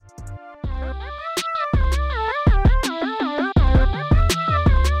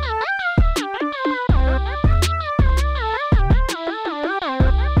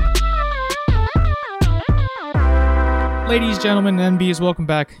Ladies, gentlemen, and NBs, welcome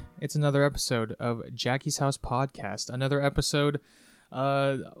back. It's another episode of Jackie's House Podcast. Another episode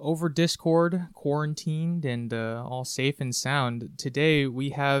over Discord, quarantined, and all safe and sound. Today,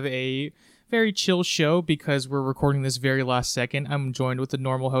 we have a very chill show because we're recording this very last second. I'm joined with the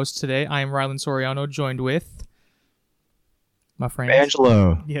normal host today. I am Rylan Soriano, joined with my friend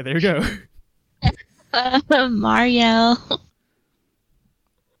Angelo. Yeah, there you go. Mario.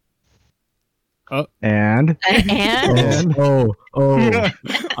 Oh. And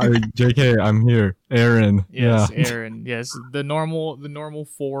JK, I'm here. Aaron. Yes, Yeah. Aaron. Yes, the normal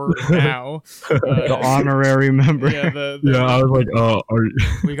four now. The honorary member. Yeah, I was like,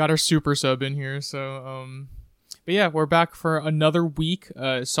 we got our super sub in here, so but yeah, we're back for another week.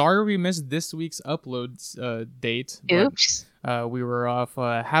 Sorry we missed this week's upload date. Oops. We were off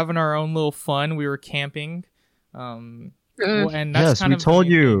having our own little fun. We were camping. Well, and that's yes, kind we of told the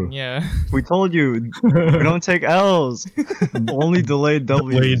main you. thing. Yeah. We told you. We don't take L's. Only delayed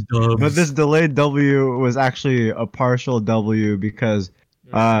W. But this delayed W was actually a partial W because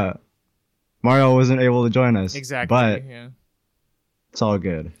Mario wasn't able to join us. Exactly. But yeah. it's all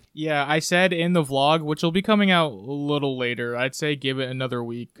good. Yeah, I said in the vlog, which will be coming out a little later, I'd say give it another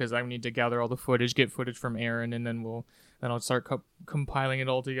week because I need to gather all the footage, get footage from Aaron, and then I'll start compiling it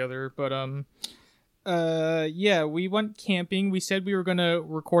all together. But yeah, we went camping. We said we were gonna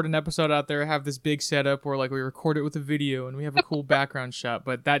record an episode out there, have this big setup where like we record it with a video and we have a cool background shot,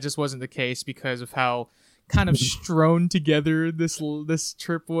 but that just wasn't the case because of how kind of strewn together this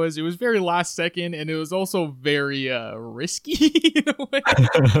trip was. It was very last second, and it was also very risky in a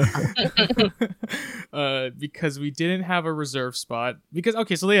way. Because we didn't have a reserve spot. Because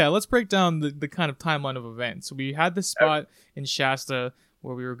let's break down the kind of timeline of events. We had the spot in Shasta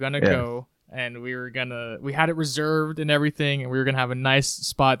where we were gonna go. And we had it reserved and everything, and we were gonna have a nice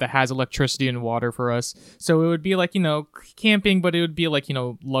spot that has electricity and water for us. So it would be like, camping, but it would be like,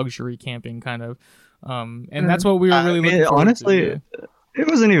 luxury camping kind of. And that's what we were really looking for. Honestly, it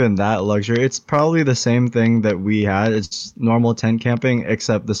wasn't even that luxury. It's probably the same thing that we had. It's normal tent camping,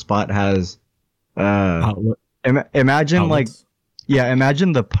 except the spot has imagine outlets.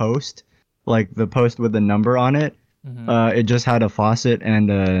 Imagine the post, like the post with the number on it. Mm-hmm. It just had a faucet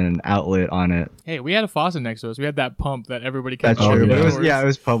and an outlet on it. Hey, we had a faucet next to us. We had that pump that everybody kept. That's true. But it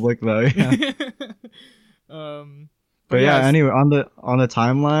was public though. Yeah. But yeah, anyway, on the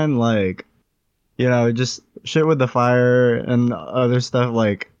timeline, like, just shit with the fire and other stuff,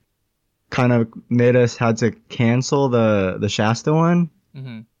 like, kind of made us had to cancel the Shasta one.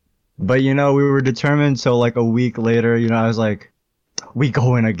 Mm-hmm. But we were determined. So like a week later, I was like, we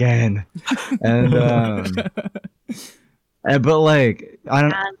going again, and but like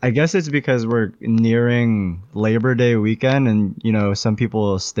I guess it's because we're nearing Labor Day weekend, and some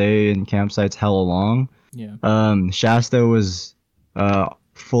people stay in campsites hella long. Yeah. Shasta was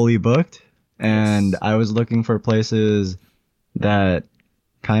fully booked, and I was looking for places that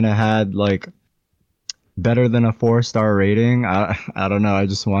kind of had like better than a 4-star rating. I don't know. I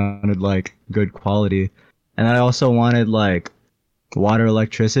just wanted like good quality, and I also wanted like water,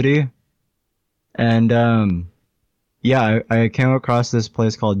 electricity, and I came across this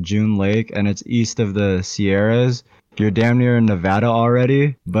place called June Lake, and it's east of the Sierras. You're damn near in Nevada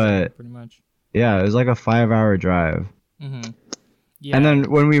already, but pretty much. Yeah, it was like a 5-hour drive. Mm-hmm. Yeah. And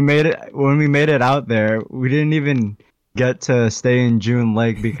then when we made it out there, we didn't even get to stay in June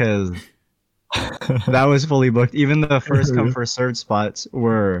Lake because that was fully booked. Even the first come first served spots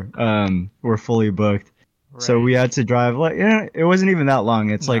were fully booked. Right. So we had to drive it wasn't even that long.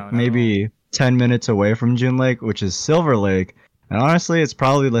 It's maybe 10 minutes away from June Lake, which is Silver Lake. And honestly, it's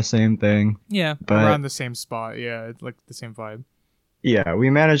probably the same thing. Yeah, but around the same spot. Yeah, it's like the same vibe. Yeah, we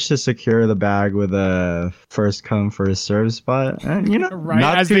managed to secure the bag with a first come first served spot. And, right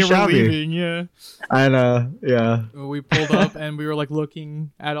not as too they shabby. were leaving, yeah. I know, yeah. We pulled up and we were like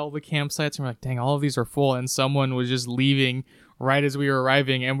looking at all the campsites and we're like, dang, all of these are full. And someone was just leaving right as we were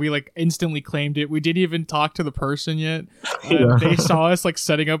arriving, and we like instantly claimed it. We didn't even talk to the person yet. They saw us like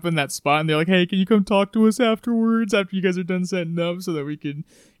setting up in that spot, and they're like, hey, can you come talk to us afterwards after you guys are done setting up so that we could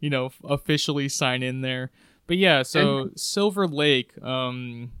officially sign in there. But yeah, so Silver Lake, it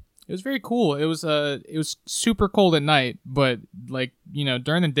was very cool. It was super cold at night, but like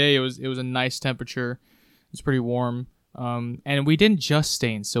during the day it was a nice temperature. It was pretty warm. And we didn't just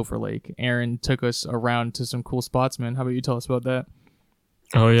stay in Silver Lake. Aaron took us around to some cool spots, man. How about you tell us about that?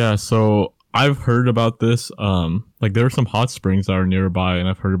 Oh yeah, so I've heard about this. Like there were some hot springs that are nearby, and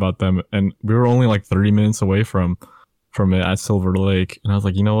I've heard about them. And we were only like 30 minutes away from it at Silver Lake, and I was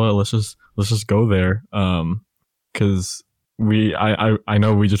like, you know what? Let's just go there. Because I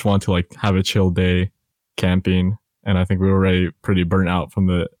know we just want to like have a chill day camping, and I think we were already pretty burnt out from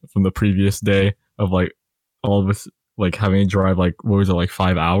the previous day of like all of us like having to drive like what was it like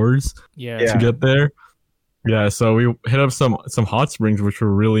 5 hours Yeah. Yeah. to get there. Yeah, so we hit up some hot springs which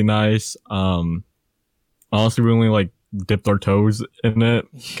were really nice. Honestly, we only like dipped our toes in it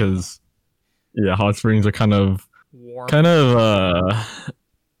because yeah, hot springs are Warm.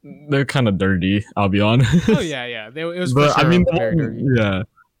 they're kind of dirty, I'll be honest. Oh yeah. It was. But for sure I mean, very dirty. yeah.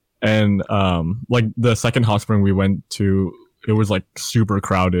 And like the second hot spring we went to, it was like super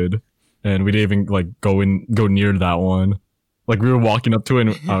crowded, and we didn't even like go near that one. Like we were walking up to it,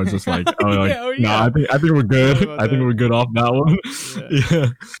 and I was just like, Yeah. nah, I think we're good. Forgot about I think that. we're good off that one. Yeah,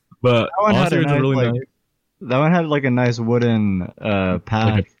 but That one had honestly, a it's nice, really like, nice. that one had like a nice wooden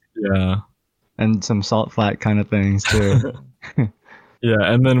path Yeah, and some salt flat kind of things too. yeah,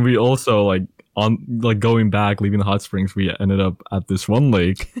 and then we also like on like going back, leaving the hot springs, we ended up at this one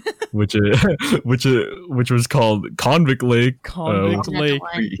lake, which was called Convict Lake. Convict Another Lake.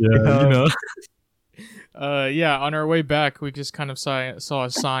 one. Yeah, you know. Yeah, on our way back, we just kind of saw a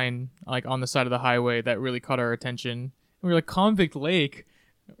sign like on the side of the highway that really caught our attention. And we were like, Convict Lake.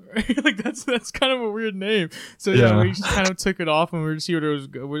 Like that's kind of a weird name. So yeah, we just kind of took it off and we were to see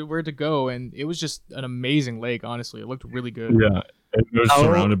where to go, and it was just an amazing lake. Honestly, it looked really good. Yeah, it was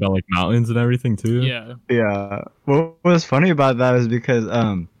surrounded by like mountains and everything too. Yeah. Yeah. What was funny about that is because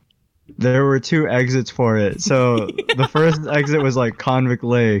there were two exits for it. So the first exit was like Convict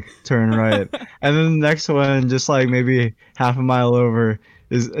Lake, turn right, and then the next one, just like maybe half a mile over,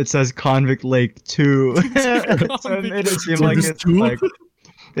 it says Convict Lake 2. So it made it seem So like there's it's two?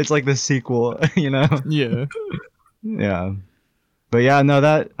 it's like the sequel, you know? Yeah. Yeah. But yeah, no,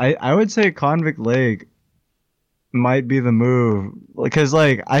 that I would say Convict Lake might be the move, because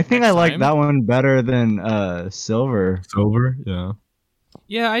like I think Next I like time? that one better than Silver. Silver. Yeah.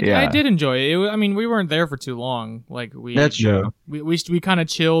 Yeah, I Yeah. did enjoy it. I mean, we weren't there for too long. Like we That's true. we kind of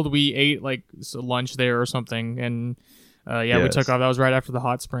chilled. We ate like lunch there or something, and we Yes. took off. That was right after the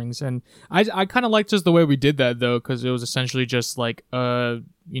hot springs, and I kind of liked just the way we did that though, because it was essentially just like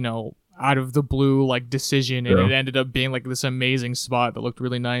out of the blue like decision, and Yeah. it ended up being like this amazing spot that looked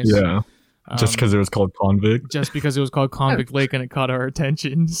really nice. Yeah. Just because it was called Convict. just because it was called Convict Lake and it caught our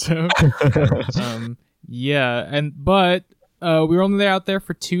attention. So but we were only out there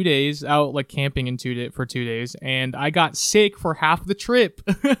for 2 days, out like camping for 2 days, and I got sick for half the trip.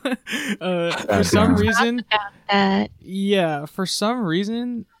 For some reason, for some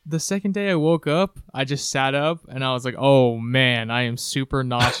reason, the second day I woke up, I just sat up and I was like, "Oh man, I am super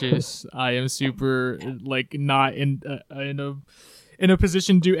nauseous. I am super like not in a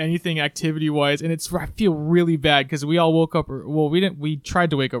position to do anything activity wise, and I feel really bad because we all woke up. Well, we tried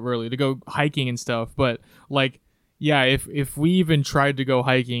to wake up early to go hiking and stuff, but like." Yeah, if we even tried to go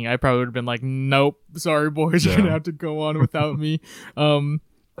hiking, I probably would have been like, nope, sorry boys, you're gonna have to go on without me. And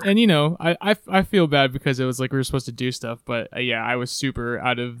I feel bad because it was like we were supposed to do stuff, but I was super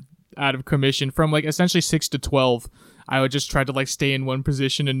out of commission from like essentially 6 to 12. I would just try to like stay in one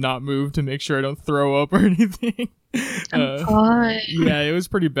position and not move to make sure I don't throw up or anything. Yeah, it was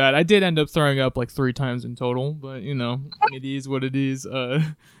pretty bad. I did end up throwing up like 3 times in total, but it is what it is.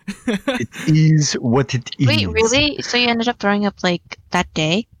 It is what it is. Wait, really? So you ended up throwing up like that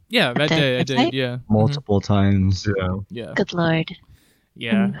day? Yeah, that day I did. Okay. Yeah, Multiple times. Yeah. yeah, Good lord.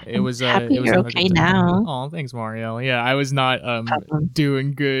 yeah. It I'm was. happy It was you're not a okay good time. now. Oh, thanks, Mario. Yeah, I was not Problem.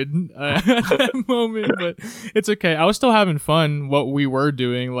 doing good at that moment, but it's okay. I was still having fun. What we were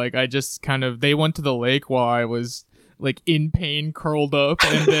doing, like I just they went to the lake while I was like in pain, curled up,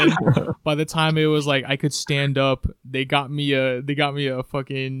 and then by the time it was like I could stand up, they got me a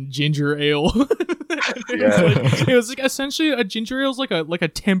fucking ginger ale. It was like essentially a ginger ale is like a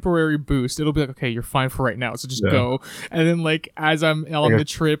temporary boost. It'll be like, okay, you're fine for right now, so just go. And then like as I'm on the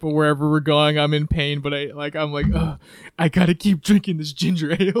trip or wherever we're going, I'm in pain, but I'm like, ugh, I gotta keep drinking this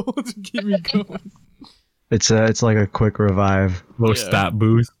ginger ale to keep me going. It's like a quick revive. Little Yeah. stat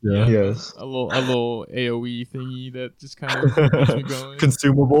boost. Yeah. Yes. A little AOE thingy that just kind of keeps me going.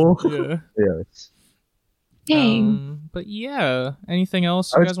 Consumable. Yeah. Yes. Dang. But yeah, anything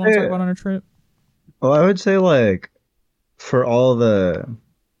else I you would guys want to say- talk about on a trip? Well, I would say like for all the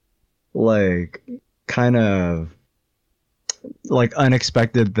like kind of like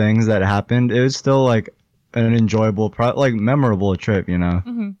unexpected things that happened, it was still like an enjoyable, like memorable trip, you know.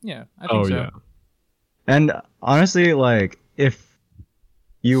 Mm-hmm. Yeah, I think Oh so. yeah. And honestly, like if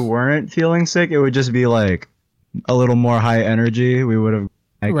you weren't feeling sick, it would just be like a little more high energy. We would have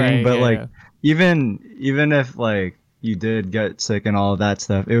hiking, Right, but yeah, like yeah. even if like you did get sick and all of that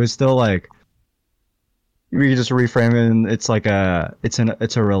stuff, it was still like we could just reframe it, and it's like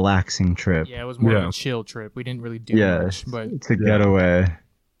it's a relaxing trip. Yeah, it was more of Yeah. a chill trip. We didn't really do Yeah, much, but it's a getaway.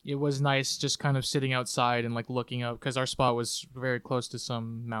 it was nice just kind of sitting outside and like looking up because our spot was very close to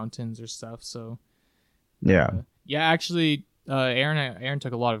some mountains or stuff. So Yeah. yeah, actually, Aaron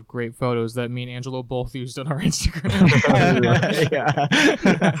took a lot of great photos that me and Angelo both used on our Instagram.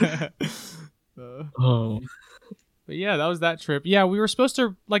 Yeah. Oh. But yeah, that was that trip. Yeah, we were supposed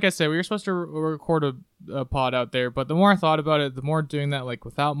to, like I said, we were supposed to record a pod out there. But the more I thought about it, the more doing that like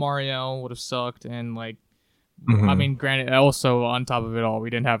without Mario would have sucked. And like, Mhm. I mean, granted, also on top of it all,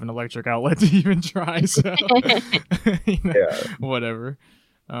 we didn't have an electric outlet to even try. So you know, Yeah. whatever.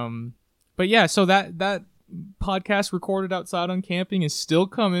 But yeah, so that podcast recorded outside on camping is still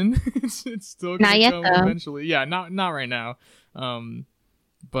coming. it's still gonna Not yet, come though. eventually. Yeah, not right now.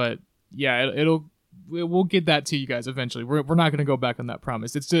 But yeah, we'll get that to you guys eventually. We're not gonna go back on that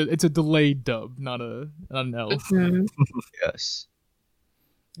promise. It's a delayed dub, not an elf. Mhm. Yes.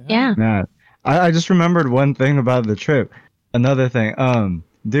 Yeah. Man, I just remembered one thing about the trip. Another thing,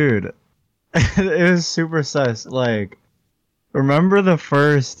 dude, it was super sus. Like, remember the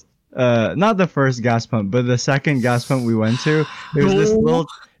first, not the first gas pump, but the second gas pump we went to. It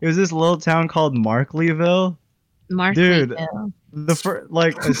was this little town called Markleyville. Mark. Dude.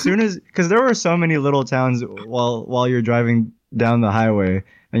 Like as soon as, because there were so many little towns while you're driving down the highway,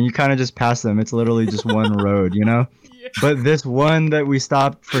 and you kind of just pass them. It's literally just one road, you know. Yeah. But this one that we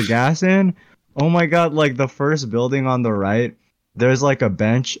stopped for gas in, oh my god, like the first building on the right, there's like a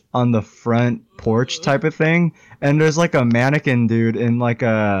bench on the front porch type of thing, and there's like a mannequin dude in like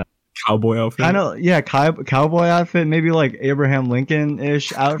a Cowboy outfit. kind of, yeah, cowboy outfit, maybe like Abraham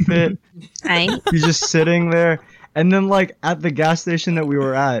Lincoln-ish outfit. Right. He's just sitting there. And then like at the gas station that we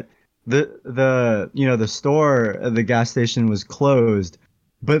were at, the store at the gas station was closed,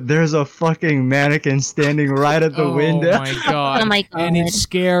 but there's a fucking mannequin standing right at the window. Oh my god. Oh my god. And it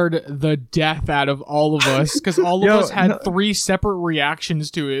scared the death out of all of us because all of Yo, us had no- 3 separate reactions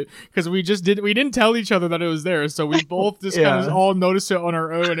to it because we didn't tell each other that it was there, so we both just kind Yeah. of all noticed it on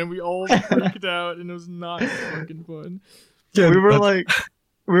our own, and we all freaked out, and it was not fucking fun. Yeah, we were that's-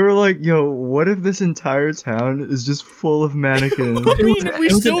 like, yo, what if this entire town is just full of mannequins? I mean, we it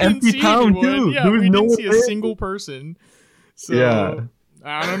was still an didn't empty see town, anyone. too. Yeah, There was we no didn't see a one there. single person. So, Yeah.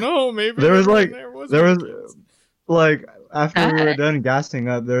 I don't know. Maybe There was, like- there was Like after we were done gassing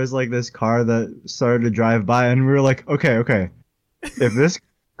up, there was like this car that started to drive by, and we were like, okay, if this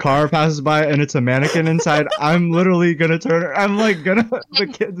car passes by and it's a mannequin inside, I'm literally gonna turn. I'm like gonna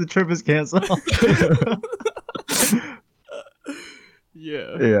the trip is canceled.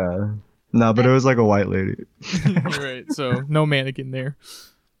 Yeah. Yeah. No, but it was like a white lady. Right. So no mannequin there.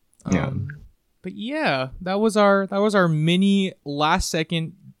 Yeah. But yeah, that was our mini last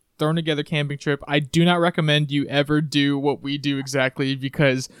second thrown together camping trip. I do not recommend you ever do what we do exactly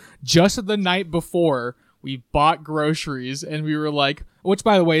because just the night before we bought groceries and we were like, which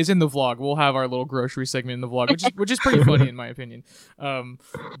by the way is in the vlog. We'll have our little grocery segment in the vlog, which is pretty funny in my opinion.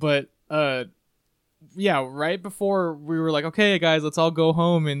 Yeah, right before we were like, okay, guys, let's all go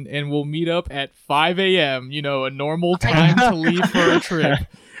home and we'll meet up at 5 a.m., you know, a normal time to leave for a trip.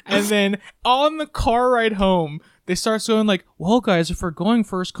 And then on the car ride home, they start going like, well, guys, if we're going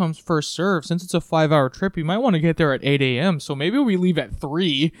first comes, first serve, since it's a 5-hour trip, you might want to get there at 8 a.m., so maybe we leave at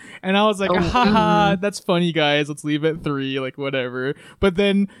 3. And I was like, haha, that's funny, guys, let's leave at 3, like, whatever. But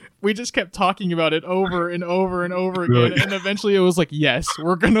then we just kept talking about it over and over and over again, and eventually it was like, yes,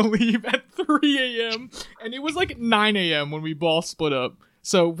 we're gonna leave at 3 a.m. And it was like 9 a.m. when we all split up.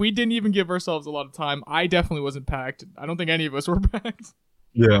 So we didn't even give ourselves a lot of time. I definitely wasn't packed. I don't think any of us were packed.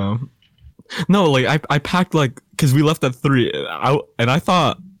 Yeah. No, like I packed like because we left at 3. I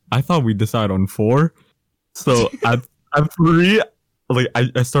thought we'd decide on 4. So at 3, like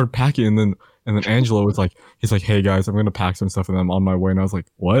I started packing and then Angelo was like, he's like, hey guys, I'm gonna pack some stuff and I'm on my way, and I was like,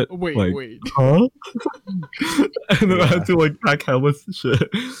 what? Wait, like, wait. huh? And then I had to like pack helmets and shit.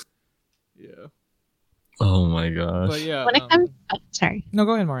 Yeah. Oh my gosh. But yeah. When it comes, sorry, No,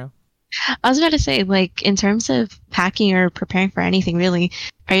 go ahead, Mario. I was about to say, like, in terms of packing or preparing for anything, really,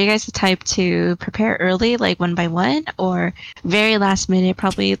 are you guys the type to prepare early, like 1 by 1, or very last minute,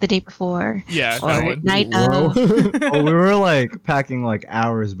 probably the day before, Yeah, or that one. night Whoa. of? Oh, we were like packing like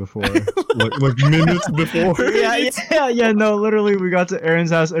hours before. like minutes before. yeah. No, literally, we got to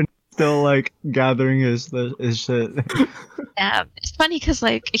Aaron's house and still like gathering his shit. Yeah, it's funny because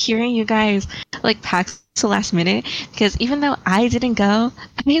like hearing you guys like pack to last minute, because even though I didn't go,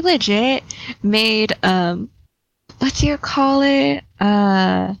 I legit made what do you call it?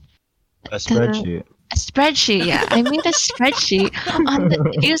 A spreadsheet. A spreadsheet, yeah. I made a spreadsheet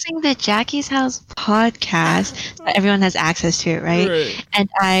using the Jackie's House podcast, so everyone has access to it, right? And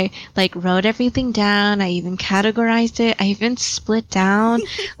I like wrote everything down. I even categorized it. I even split down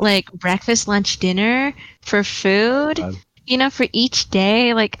like breakfast, lunch, dinner for food. You know, for each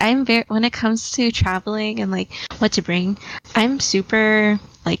day. Like I'm very when it comes to traveling and like what to bring, I'm super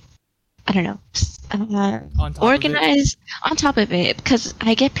like I don't know, organized on top of it because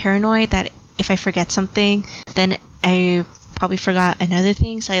I get paranoid that if I forget something, then I probably forgot another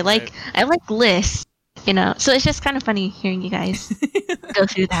thing. So I like lists, you know. So it's just kind of funny hearing you guys go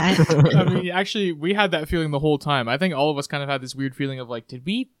through that. I mean, actually, we had that feeling the whole time. I think all of us kind of had this weird feeling of like, did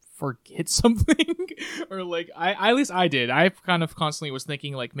we forget something? Or like, at least I did. I kind of constantly was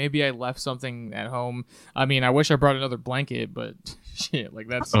thinking like maybe I left something at home. I mean, I wish I brought another blanket, but shit, like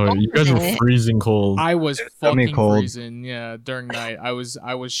that's. Oh, you guys were freezing cold. I was fucking freezing. Yeah, during night, I was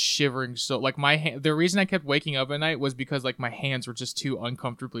shivering. So like the reason I kept waking up at night was because like my hands were just too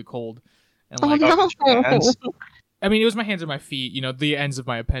uncomfortably cold. And like, I mean, it was my hands and my feet. You know, the ends of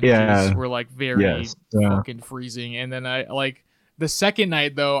my appendages were like very fucking freezing. And then I like. The second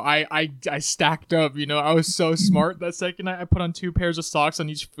night, though, I stacked up, you know. I was so smart that second night. I put on 2 pairs of socks on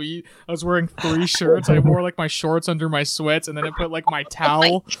each feet. I was wearing 3 shirts. I wore, like, my shorts under my sweats, and then I put, like, my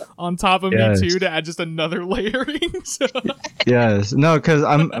towel on top of me, too, to add just another layering. So. Yes. No, because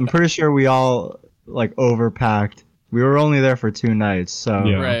I'm pretty sure we all, like, overpacked. We were only there for 2 nights, so...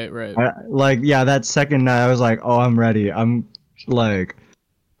 Yeah. Right. That second night, I was like, oh, I'm ready. I'm, like...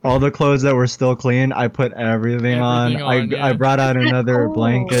 All the clothes that were still clean, I put everything on. I brought out another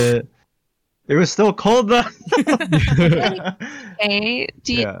blanket. It was still cold though. Okay.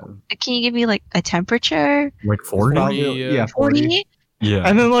 Can you give me like a temperature? Like 40? Yeah, 40. Yeah.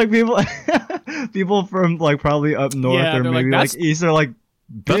 And then like people from like probably up north or maybe like east are like,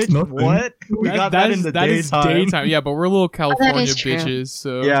 bitch, what? We got that in the daytime. Is daytime. Yeah, but we're little California bitches.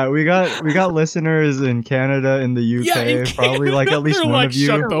 So yeah, we got listeners in Canada, in the UK, probably like at least one like, of you.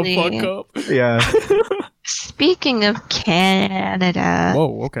 Shut the fuck up. Yeah. Speaking of Canada.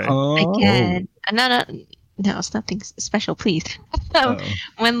 Whoa. Okay. Again, no, it's nothing special. Please.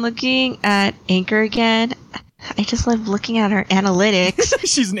 When looking at Anchor again, I just love looking at our analytics.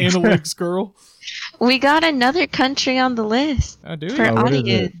 She's an analytics girl. We got another country on the list for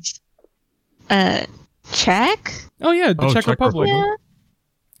audience. Czech? Oh yeah, the Czech Republic. Yeah.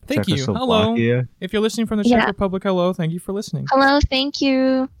 Thank you. Hello. If you're listening from the Czech Republic, hello. Thank you for listening. Hello. Thank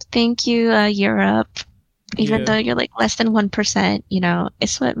you, Europe. Even though you're like less than 1%, you know,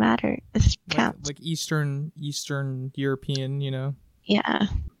 it's what matters. This counts. Like Eastern European, you know. Yeah.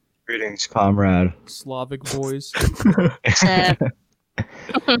 Greetings, comrade. Slavic boys.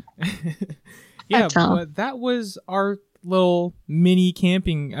 Yeah, but that was our little mini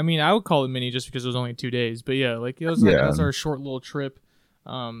camping. I mean, I would call it mini just because it was only 2 days. But yeah, like it was like that's our short little trip.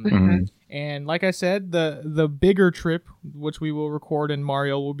 And like I said, the bigger trip, which we will record and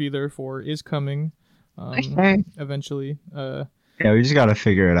Mario will be there for, is coming eventually. Yeah, we just gotta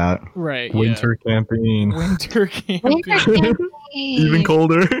figure it out. Right. Winter camping. Winter camping. Even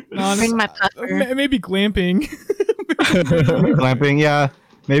colder. Bring my puffer. Maybe glamping. Glamping, yeah.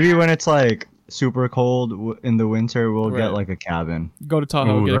 Maybe when it's like super cold in the winter, we'll get like a cabin. Go to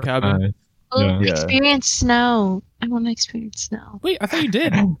Tahoe, get a cabin. Nice. Experience snow. I want to experience snow. Wait, I thought you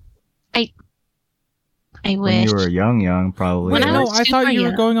did. I wish. When you were young, probably. Wait, no, I thought you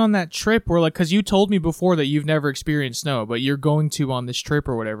were going on that trip where, like, because you told me before that you've never experienced snow, but you're going to on this trip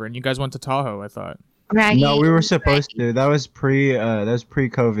or whatever, and you guys went to Tahoe, I thought. No, we were supposed to. That was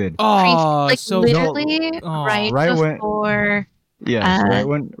pre-COVID. Oh, like so literally right before. Yes,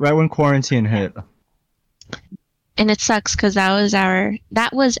 right when quarantine hit. And it sucks because that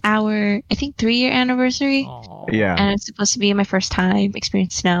was our I think 3-year anniversary. Aww. Yeah, and it's supposed to be my first time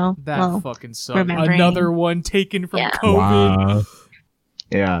experiencing snow. That fucking sucks. Another one taken from COVID. Wow.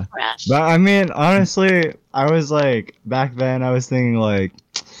 Yeah, but I mean, honestly, I was like back then. I was thinking like,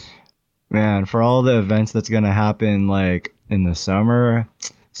 man, for all the events that's gonna happen like in the summer,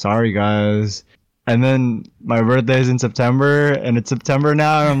 sorry guys. And then my birthday's in September, and it's September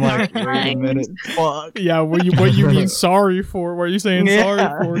now, and I'm like, wait a minute, fuck. Yeah, what you mean sorry for? What are you saying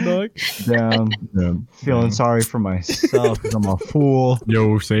sorry for, Doug? Damn. Feeling sorry for myself because I'm a fool.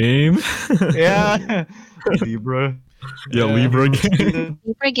 Yo, same. Yeah. Libra. Yeah, Libra gang.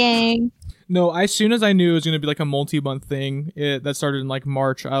 Libra gang. No, as soon as I knew it was going to be like a multi-month thing that started in like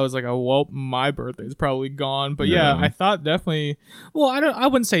March, I was like, oh, well, my birthday's probably gone. But yeah, I thought definitely, well, I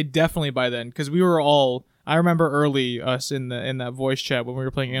wouldn't say definitely by then, because we were all, I remember early us in that voice chat when we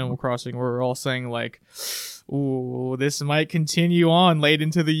were playing Animal Crossing, we were all saying like, ooh, this might continue on late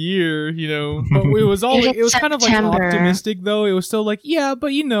into the year, you know. But it was all it was kind of like September. optimistic though. It was still like, yeah, but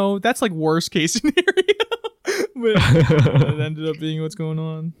you know, that's like worst case scenario. But it ended up being what's going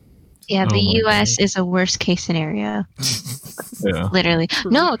on. Yeah, Oh the my U.S. is a worst case scenario. Yeah. Literally.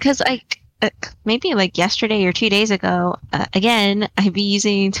 No, because maybe like yesterday or 2 days ago, again, I'd be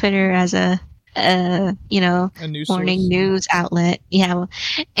using Twitter as a A news morning source. news outlet. Yeah.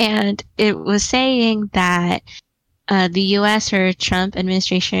 And it was saying that the U.S. or Trump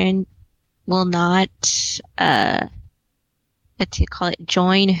administration will not, what do you call it,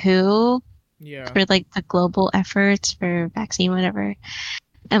 join WHO Yeah. for like the global efforts for vaccine, whatever.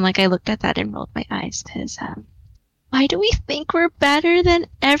 And like I looked at that and rolled my eyes because why do we think we're better than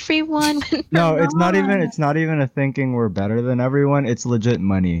everyone? when No, we're it's not even a thinking we're better than everyone. It's legit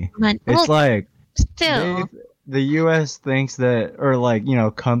money. Well, It's like still. the U.S. thinks that, or like, you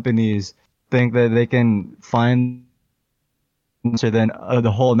know, companies think that they can find than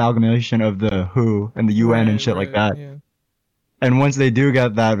the whole amalgamation of the WHO and the UN and shit like that. Yeah. And once they do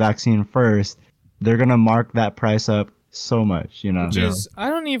get that vaccine first, they're gonna mark that price up so much, you know. Which is, I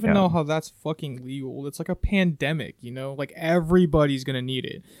don't even Yeah. know how that's fucking legal. It's like a pandemic, you know? Like, everybody's gonna need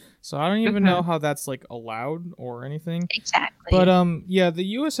it. So I don't even know how that's, like, allowed or anything. Exactly. But, yeah, the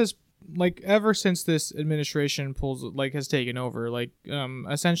U.S. has, like, ever since this administration has taken over, like,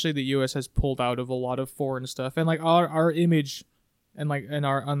 essentially the U.S. has pulled out of a lot of foreign stuff. And, like, our image and, like,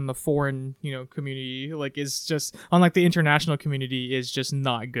 on the foreign, you know, community, like, is just, unlike the international community, is just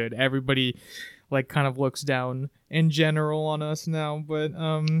not good. Everybody, like, kind of looks down in general on us now. But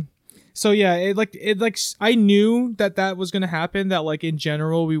so yeah, I knew that was gonna happen, that like in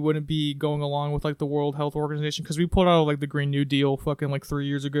general we wouldn't be going along with like the World Health Organization, because we pulled out of like the Green New Deal fucking like 3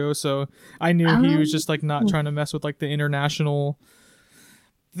 years ago. So I knew he was just like not trying to mess with like the international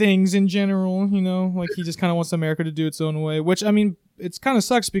things in general, you know, like he just kind of wants America to do its own way, which I mean, it's kind of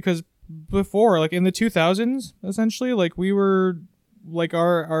sucks because before, like in the 2000s, essentially, like we were like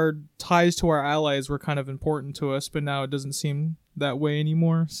our ties to our allies were kind of important to us, but now it doesn't seem that way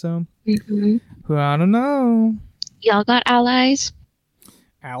anymore. So I don't know. Y'all got allies?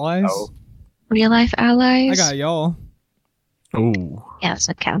 Allies? No. Real life allies? I got y'all. Oh. Yeah,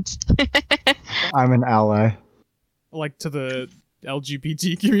 that counts. I'm an ally. Like to the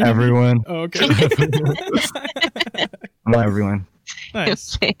LGBT community. Everyone. Oh, okay. I'm everyone.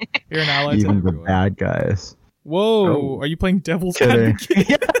 Nice. You're an ally to Even the everyone. bad guys. Whoa, are you playing devil's Kidding. advocate?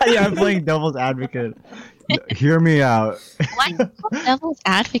 yeah, I'm playing devil's advocate. Hear me out. Why devil's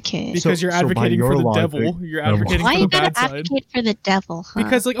advocate? Because So- you're so by advocating your for the logic- devil. You're advocating Why for you the gotta bad side. advocate for the devil, huh?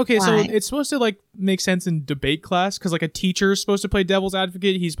 Because like, okay, so Why? it's supposed to like make sense in debate class, because like a teacher is supposed to play devil's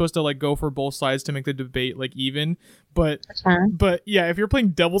advocate. He's supposed to like go for both sides to make the debate like even. But yeah, if you're playing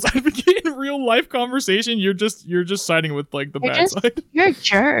devil's advocate in real life conversation, you're just siding with like the You're bad just- side. You're a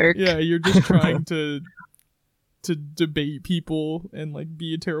jerk. Yeah, you're just trying to debate people and like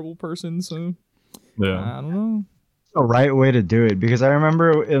be a terrible person. So Yeah. I don't know. The right way to do it, because I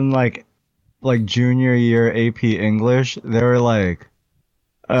remember in like junior year AP English, they were like,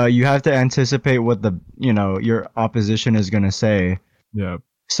 you have to anticipate what your opposition is gonna say. Yeah.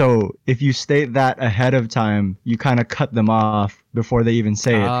 So if you state that ahead of time, you kind of cut them off before they even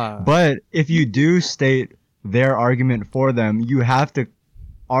say it. But if you do state their argument for them, you have to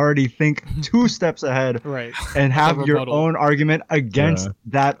already think 2 steps ahead Right. and have your rebuttal. own argument against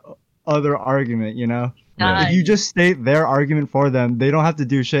that other argument, you know? Yeah. If you just state their argument for them, they don't have to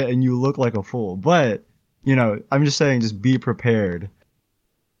do shit and you look like a fool. But, you know, I'm just saying, just be prepared.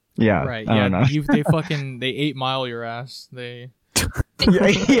 Yeah. Right. I don't know. Yeah. They 8 Mile your ass. They.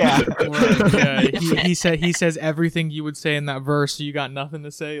 yeah. Yeah. He says everything you would say in that verse, so you got nothing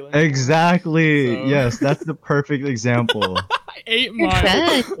to say. Like, Exactly. So- Yes, that's the perfect example. 8 You're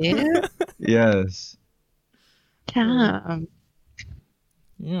Mile. good, dude. Yes. Damn.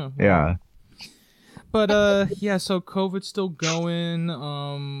 Yeah. Yeah. But yeah, so COVID's still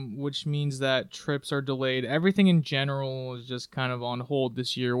going, which means that trips are delayed. Everything in general is just kind of on hold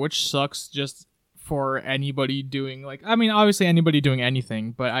this year, which sucks just for anybody doing obviously anybody doing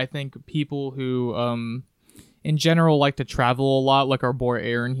anything, but I think people who in general like to travel a lot, like our boy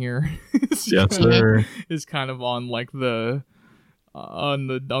Aaron here. Yes, sir. Is kind of on like the on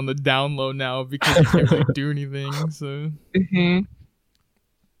the down low now because he can't really do anything. So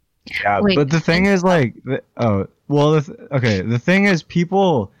Yeah, Wait, but the thing is, like, the thing is,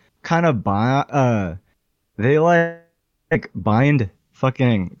 people kind of they like bind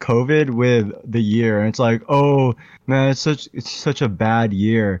fucking COVID with the year, and it's like, oh man, it's such a bad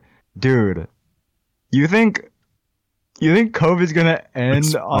year, dude. You think You think COVID's gonna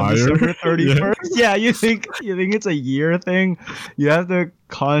end on Expire? December 31st? Yeah, you think it's a year thing? You have to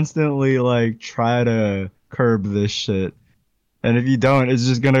constantly like try to curb this shit. And if you don't, it's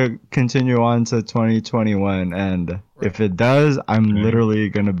just gonna continue on to 2021. And if it does, I'm Okay. literally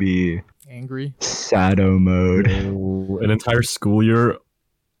gonna be Angry. sado mode. An entire school year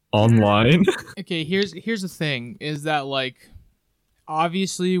online. Okay, here's the thing: is that like,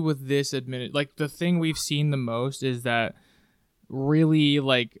 obviously with this like the thing we've seen the most is that really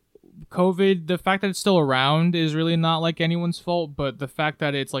like COVID. The fact that it's still around is really not like anyone's fault, but the fact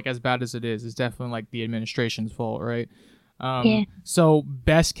that it's like as bad as it is definitely like the administration's fault, right? Yeah. So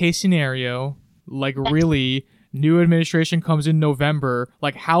best case scenario, like really, new administration comes in November.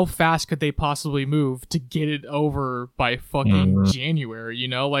 Like, how fast could they possibly move to get it over by fucking January? You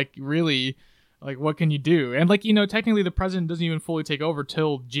know, like really, like what can you do? And like, you know, technically the president doesn't even fully take over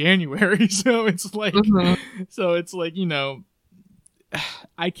till January, so it's like, you know,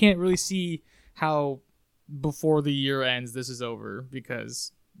 I can't really see how before the year ends this is over,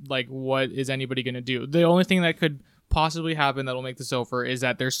 because like what is anybody gonna do? The only thing that could possibly happen that'll make this over is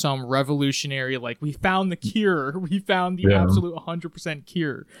that there's some revolutionary, like, we found the cure, we found the absolute 100%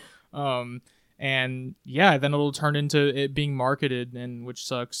 cure, and yeah, then it'll turn into it being marketed, and which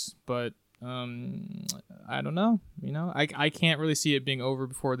sucks, but I don't know, you know, I can't really see it being over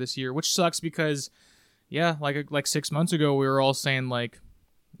before this year, which sucks because yeah, like 6 months ago we were all saying like,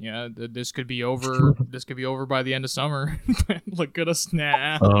 yeah, this could be over. This could be over by the end of summer. Look at us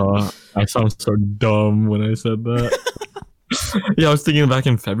now. I sound so dumb when I said that. Yeah, I was thinking back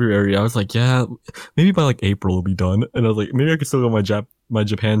in February. I was like, yeah, maybe by like April it'll be done. And I was like, maybe I could still go on my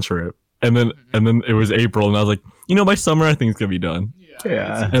Japan trip. And then it was April, and I was like, you know, by summer I think it's gonna be done.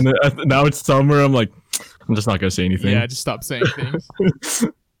 Yeah. And then now it's summer. I'm like, I'm just not gonna say anything. Yeah, just stop saying things.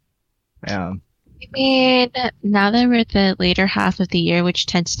 Yeah. I mean, now that we're at the later half of the year, which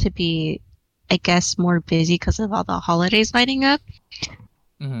tends to be, I guess, more busy because of all the holidays lining up.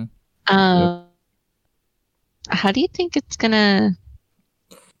 Mm-hmm. How do you think it's gonna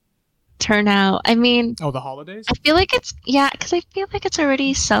turn out? I mean, the holidays? I feel like because I feel like it's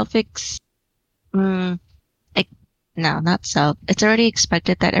already it's already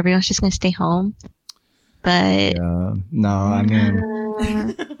expected that everyone's just gonna stay home. But Yeah. No, I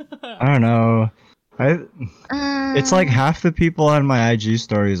mean, I don't know. It's like half the people on my IG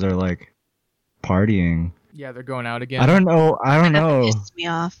stories are like partying. Yeah, they're going out again. I don't know. pisses me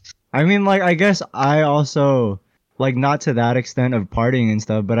off. I mean, like, I guess I also, like, not to that extent of partying and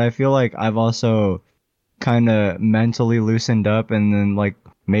stuff, but I feel like I've also kind of mentally loosened up and then, like,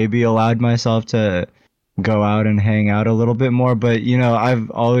 maybe allowed myself to go out and hang out a little bit more. But, you know,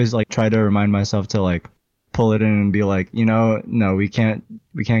 I've always, like, tried to remind myself to, like, pull it in and be like, you know, no, we can't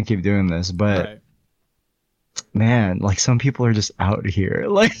keep doing this. But, Right. man, like, some people are just out here.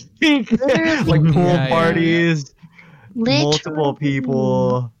 Like, like pool Yeah, parties. Multiple Literally.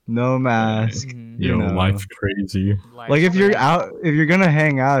 people, no mask. Mhm. You know. Life's crazy. Like if you're gonna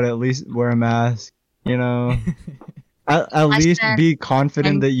hang out, at least wear a mask. You know, at least then be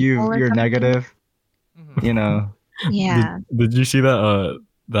confident that people are you're coming. negative. Mhm. You know, Yeah. Did you see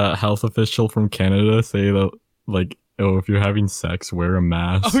that health official from Canada say that, like, oh, if you're having sex, wear a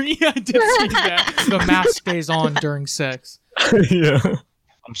mask? Oh yeah, I did see that. The mask stays on during sex. Yeah.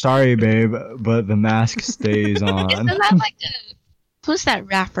 I'm sorry, babe, but the mask stays on. Isn't that like who's that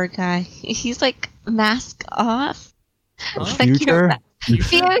rapper guy? He's like mask off. Huh? It's like, Future?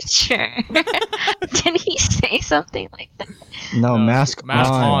 Future. Did he say something like that? No, mask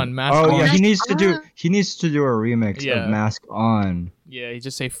mask on. on, mask oh on. yeah, he needs to do. on. He needs to do a remix Yeah. of Mask On. Yeah, you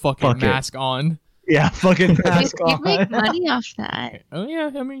just say fuck it, Fuck it. mask on. Yeah, fucking mask You make on. money off that. Oh yeah,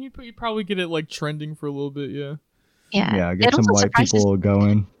 I mean you probably get it like trending for a little bit, yeah. Yeah. Yeah, get It some also white surprises people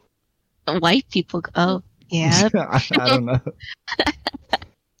going. White people. Oh, yeah. I don't know.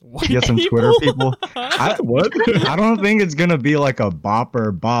 White Get some Twitter people. What? I don't think it's gonna be like a bop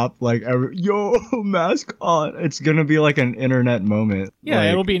like yo mask on. It's gonna be like an internet moment. Yeah, like,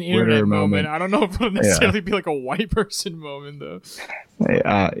 it'll be an internet Twitter moment. I don't know if it'll necessarily be like a white person moment though.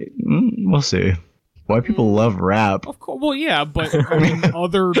 We'll see. White people love rap. Of course, well, yeah, but I mean,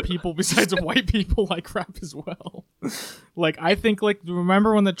 other people besides white people like rap as well. Like, I think, like,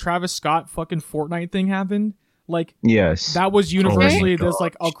 remember when the Travis Scott fucking Fortnite thing happened? Like, Yes. that was universally my this,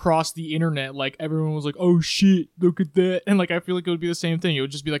 like, across the internet. Like, everyone was like, oh shit, look at that. And, like, I feel like it would be the same thing. It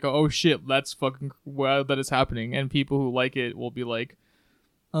would just be like, oh shit, that's fucking wild that is happening. And people who like it will be like,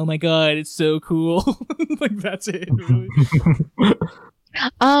 oh my god, it's so cool. Like, that's it, really.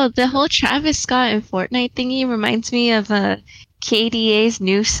 Oh, the whole Travis Scott and Fortnite thingy reminds me of KDA's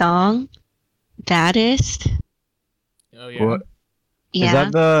new song, Baddest. Oh yeah. What? Yeah. Is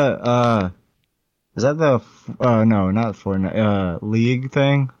that the no, not Fortnite, League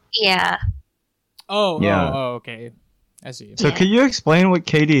thing? Yeah. Yeah. Oh, okay. I see. So Yeah. can you explain what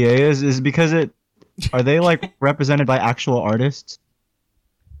KDA is? Is because are they like represented by actual artists?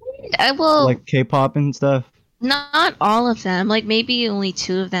 Well, Like K-pop and stuff? not all of them. Like maybe only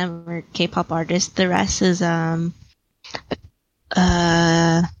 2 of them are K-pop artists. The rest is who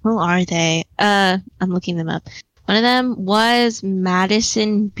are they? I'm looking them up. One of them was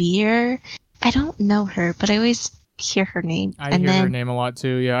Madison Beer. I don't know her, but I always hear her name. I hear her name a lot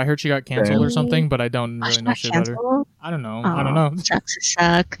too. Yeah, I heard she got canceled or something, but I don't really know shit about her. I don't know. I don't know. Sucks to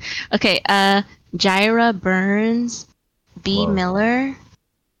suck. Okay, Jira Burns, B. Whoa. Miller.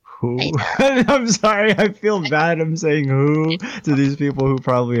 Who? I'm sorry, I feel bad. I'm saying who to these people who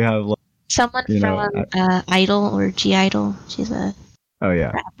probably have like. Someone from Idol or G Idol. She's a Oh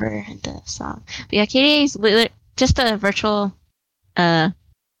yeah. rapper in the song. But yeah, KDA is just a virtual, I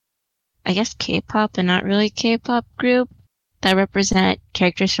guess K-pop and not really K-pop group that represent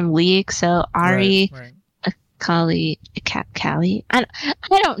characters from League. So Ari, Right. Kali. I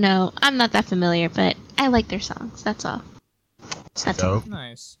don't know. I'm not that familiar, but I like their songs. That's all. That's all. Dope.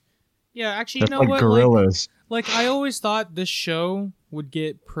 Nice. Yeah, actually, That's you know like what? gorillas. Like I always thought this show would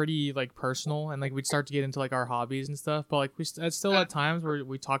get pretty like personal and like we'd start to get into like our hobbies and stuff, but like it's still at times where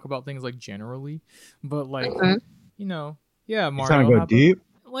we talk about things like generally, but like you know, yeah, You Mario. trying to go deep?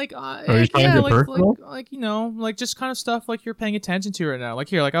 Like Are you trying to yeah, get like personal? you know, like just kind of stuff like you're paying attention to right now. Like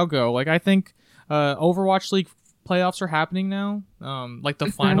here, like I'll go. Like I think Overwatch League playoffs are happening now. Like the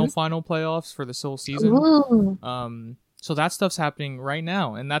final playoffs for this whole season. Ooh. So that stuff's happening right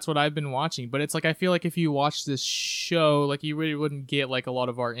now, and that's what I've been watching. But it's like I feel like if you watch this show, like you really wouldn't get like a lot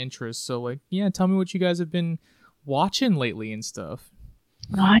of our interests. So like, yeah, tell me what you guys have been watching lately and stuff.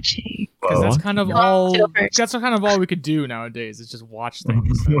 Watching. Because that's Well, kind of Yeah. all. Go first. That's kind of all we could do nowadays. Is just watch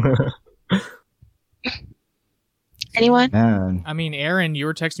things. So. Anyone? Man. I mean, Aaron, you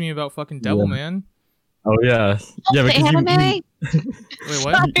were texting me about fucking Devilman. Oh yeah. Yeah, the because anime? Wait,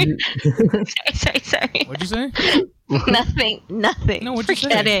 what? Sorry. What'd you say? Nothing. No, what'd you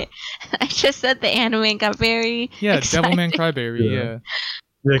Forget say? it. I just said the anime got very Yeah, excited. Devilman Crybaby. Yeah. Yeah,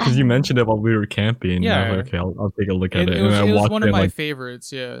 Yeah, because you mentioned it while we were camping. Yeah. I was like, okay, I'll take a look at it. it was, and I it was watched one of it my like,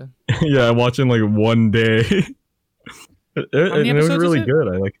 favorites. Yeah. yeah, I watched it in like one day. many and it was episodes really is it? good.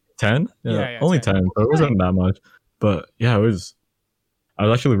 I like 10. Yeah, only 10. 10. So it wasn't that much. But yeah, it was. I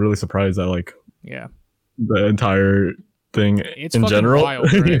was actually really surprised at like Yeah. the entire thing It's in fucking general.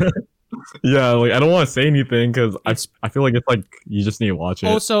 wild, right? Yeah, like I don't want to say anything because It's- I feel like it's like you just need to watch it.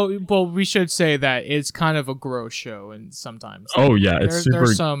 Also, well, we should say that it's kind of a gross show, and sometimes. Oh yeah, it's super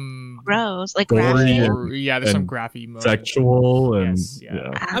There's some Gross. Like Gory graphic. and- yeah, there's some and graphy moments. sexual and Yes, yeah.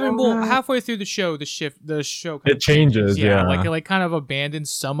 yeah. I mean, well, halfway through the show, the show kind It of changes, yeah. like it like kind of abandons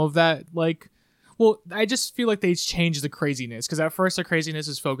some of that. Like, well, I just feel like they changed the craziness because at first the craziness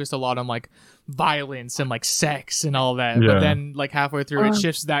is focused a lot on like violence and like sex and all that, Yeah. but then like halfway through it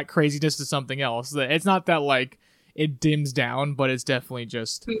shifts that craziness to something else. It's not that like it dims down, but it's definitely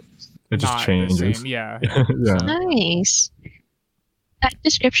just It just not the changes. same. Yeah. Yeah. Nice. That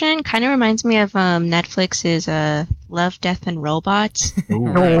description kind of reminds me of Netflix's Love, Death, and Robots. No,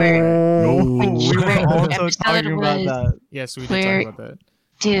 Where we were every also episode talking about was- that. Yes, we did Where- talk about that.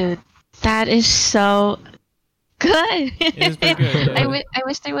 Dude, that is so good. It is pretty good. I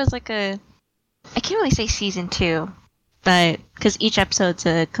wish there was like I can't really say season 2, but because each episode's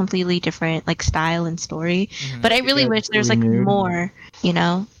a completely different like style and story. Mhm. But I really Yeah, wish there was like renewed. more, you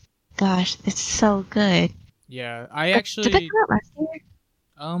know? Gosh, it's so good. Yeah, I Did that actually come out last year?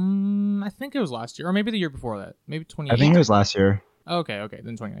 I think it was last year or maybe the year before that. Maybe 2018. I think it was last year. Okay,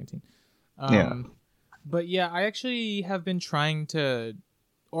 then 2019. Yeah. But yeah, I actually have been trying to,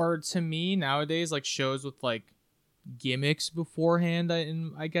 or to me nowadays, like shows with like gimmicks beforehand,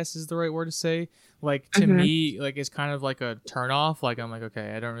 I guess is the right word to say. Like to Mhm. me, like it's kind of like a turn off. Like I'm like,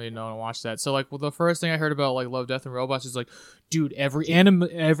 okay, I don't really know how to watch that. So like, well, the first thing I heard about like Love, Death, and Robots is like, dude, every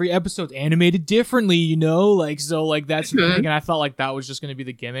episode's animated differently, you know? Like so, like that's the Mhm. thing. And I felt like that was just gonna be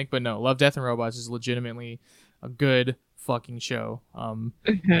the gimmick, but no, Love, Death, and Robots is legitimately a good fucking show. Mhm.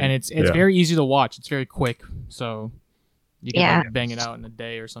 And it's Yeah. very easy to watch. It's very quick, so you can Yeah. like, bang it out in a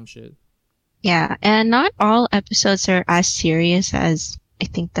day or some shit. Yeah, and not all episodes are as serious as I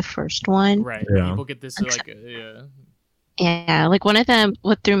think the first one. Right? Yeah. People get this like yeah. Yeah, like one of them,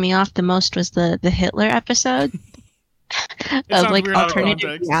 what threw me off the most was the Hitler episode of sounds like weird out of alternative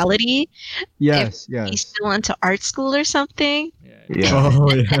context. reality. Yes, He's yes. still into art school or something. Yeah. Yeah.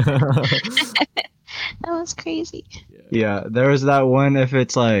 Oh yeah. That was crazy. Yeah, there was that one if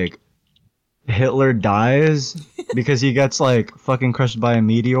it's like Hitler dies because he gets like fucking crushed by a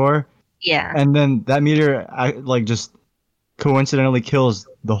meteor, Yeah. and then that meteor like just coincidentally kills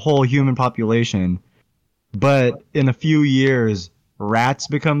the whole human population. But in a few years, rats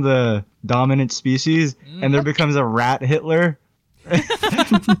become the dominant species, and there becomes a rat Hitler. So,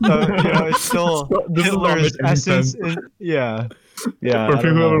 it's still This is not Hitler's making any essence. sense. Yeah. For I don't people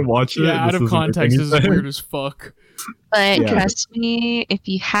who know. haven't watched it, Yeah, out this of doesn't make context, any this is sense. weird as fuck. But Yeah. trust me, if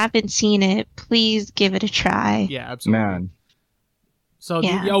you haven't seen it, please give it a try. Yeah, absolutely. Man. So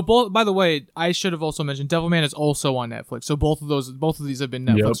Yeah. both. By the way, I should have also mentioned Devilman is also on Netflix. So both of these have been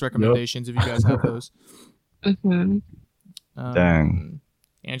Netflix Yep, recommendations. If you guys have those. Hmm. Dang.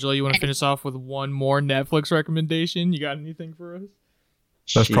 Angela, you want to finish off with one more Netflix recommendation? You got anything for us?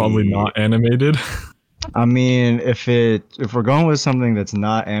 That's probably not animated. I mean, if we're going with something that's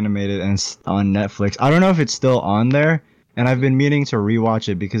not animated and it's on Netflix, I don't know if it's still on there. And I've been meaning to rewatch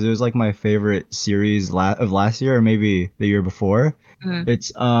it because it was like my favorite series of last year or maybe the year before. Mm.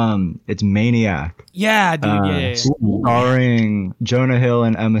 It's Maniac. Yeah, dude. Yeah. Starring Jonah Hill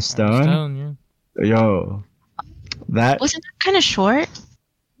and Emma Stone. Yo, that Wasn't that kind of short?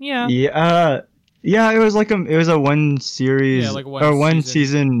 Yeah. yeah, it was a one series Yeah, like one or one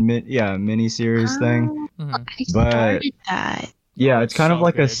season. season mini series thing. Mhm. I started that. Yeah, Oh, it's kind of so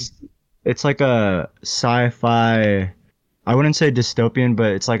like good. it's like a sci-fi. I wouldn't say dystopian,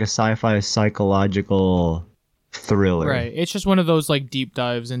 but it's like a sci-fi psychological thriller. Right. It's just one of those like deep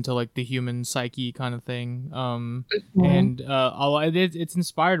dives into like the human psyche kind of thing. And it's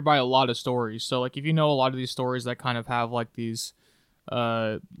inspired by a lot of stories. So like if you know a lot of these stories that kind of have like these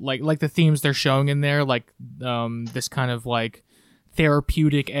like the themes they're showing in there, like this kind of like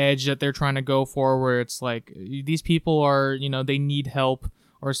therapeutic edge that they're trying to go for, where it's like these people are, they need help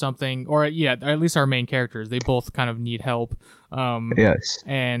or something, or at least our main characters, they both kind of need help. Yes.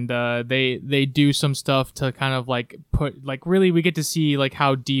 And they do some stuff to kind of like put like really we get to see like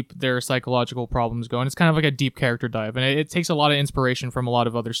how deep their psychological problems go, and it's kind of like a deep character dive, and it takes a lot of inspiration from a lot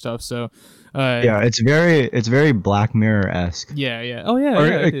of other stuff. So Yeah, it's very Black Mirror-esque. yeah. Oh yeah, Or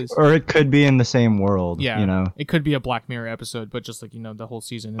it is. or it could be in the same world. Yeah, it could be a Black Mirror episode, but just like the whole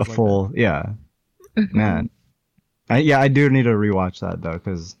season is a like full man. I do need to rewatch that though,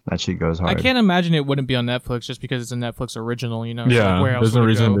 because that shit goes that. hard. I can't imagine it wouldn't be on Netflix just because it's a Netflix original. It's Yeah, like, where else there's no would it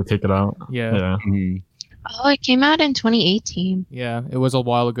reason go? to take it out. Yeah. Mhm. Oh, it came out in 2018. Yeah, it was a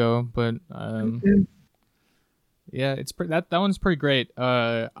while ago, but Mhm. yeah, it's that one's pretty great.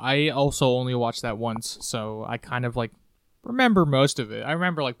 I also only watched that once, so I kind of like remember most of it. I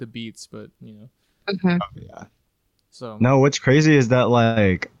remember like the beats, but Mhm. Yeah. so No, what's crazy is that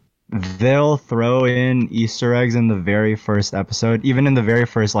like they'll throw in Easter eggs in the very first episode, even in the very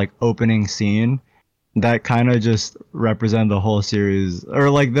first like opening scene, that kind of just represent the whole series. Or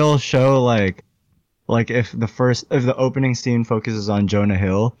like they'll show like if the opening scene focuses on Jonah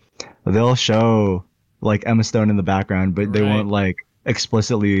Hill, they'll show like Emma Stone in the background, but they Right. won't like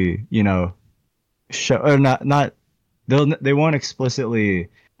explicitly, show or not they won't explicitly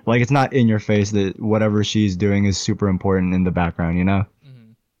like it's not in your face that whatever she's doing is super important in the background, mhm.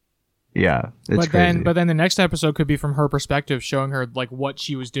 Yeah, it's but crazy. then the next episode could be from her perspective, showing her like what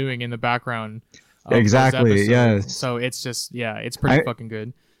she was doing in the background. Of those Exactly, episodes. yes. So it's just it's pretty I- fucking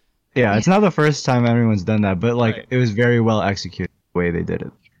good. Yeah, it's not the first time anyone's done that, but like Right. it was very well executed the way they did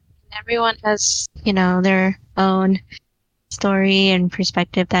it. Everyone has, their own story and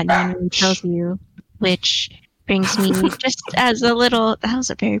perspective that no one really tells you, which brings me just as a little. That was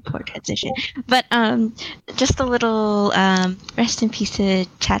a very poor transition, but just a little rest in peace to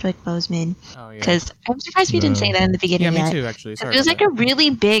Chadwick Boseman, Oh yeah. because I'm surprised we didn't say that in the Yeah, beginning. me yet. too. Actually, sorry. It was about like that. a really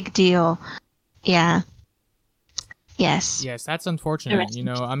big deal. Yeah. Yes. Yes, that's unfortunate.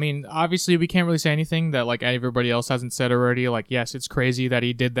 I mean, obviously we can't really say anything that like everybody else hasn't said already. Like, yes, it's crazy that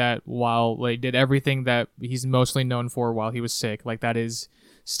he did that while did everything that he's mostly known for while he was sick. Like that is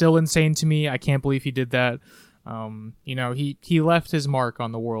still insane to me. I can't believe he did that. He left his mark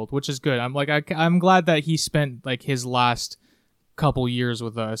on the world, which is good. I'm glad that he spent like his last couple years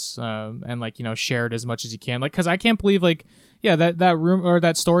with us and like shared as much as he can. Like, because I can't believe that room or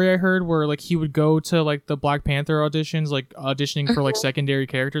that story I heard where like he would go to like the Black Panther auditions, like auditioning for like secondary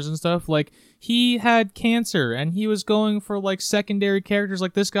characters and stuff. Like he had cancer and he was going for like secondary characters.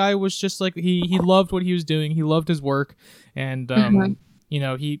 Like this guy was just like he loved what he was doing. He loved his work, and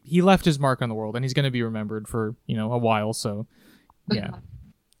he left his mark on the world, and he's gonna be remembered for a while. So yeah.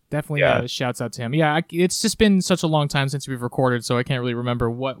 Definitely shouts out to him. Yeah, it's just been such a long time since we've recorded, so I can't really remember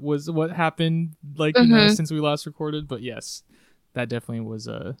what happened like since we last recorded. But yes, that definitely was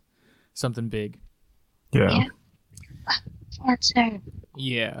something big. Yeah. Cancer.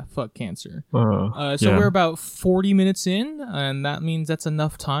 Yeah, fuck cancer. So So we're about 40 minutes in, and that means that's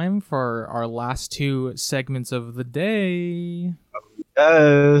enough time for our last two segments of the day.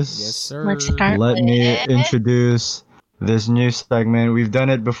 Yes. Yes, sir. Let's start. Let me introduce this new segment. We've done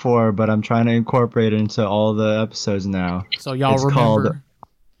it before, but I'm trying to incorporate it into all the episodes now. So y'all It's remember.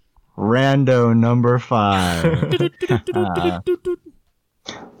 Rando number 5.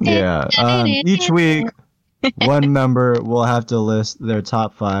 Yeah. Each week, one member will have to list their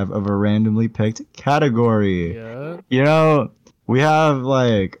top 5 of a randomly picked category. Yeah. You know, we have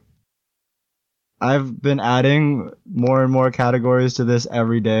like, I've been adding more and more categories to this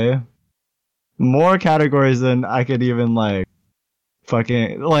every day. More categories than I could even like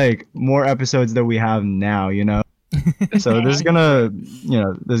fucking like more episodes that we have now, you know? So this is gonna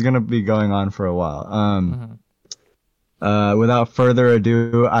be going on for a while. Without further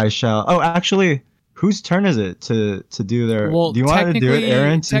ado, I shall. Oh, actually, whose turn is it to do their? Well, do you want to do it,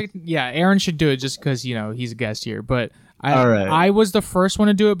 Aaron? Yeah, Aaron should do it just because he's a guest here. But All right. I was the first one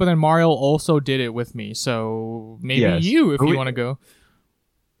to do it, but then Mario also did it with me. So maybe Yes. you, if you want to go.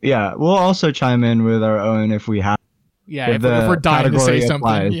 Yeah, we'll also chime in with our own if we have. Yeah, If if the we're dying to say category something.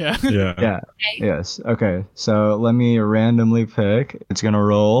 applies. Yeah. Yeah. Yeah. Yes. Okay. So let me randomly pick. It's gonna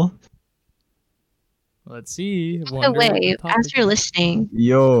roll. Let's see. By the Wonder what way, the as topic you're is. listening,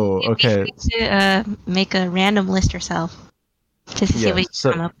 Yo. you Okay. need to make a random list yourself just to see Yes, what you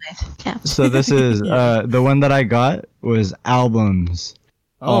so- come up with. Yeah. So this is the one that I got was albums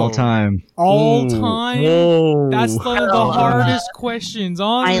all time. All Ooh. time? Whoa. That's the hardest questions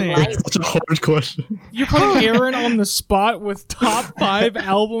on I there. like- Such a hard question. You're putting Aaron on the spot with top 5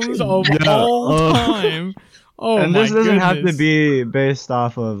 albums of Yeah, all time. Oh And my this doesn't have to goodness. be based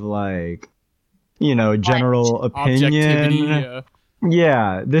off of like, you know, general Objectivity. opinion.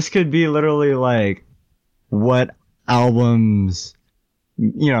 Yeah, this could be literally like what albums,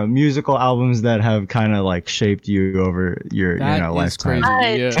 you know, musical albums that have kind of like shaped you over your That you know is lifetime.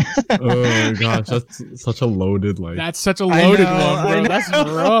 crazy. Yeah. Oh my gosh, that's such a loaded like. That's such a I loaded know, one, I bro. know. That's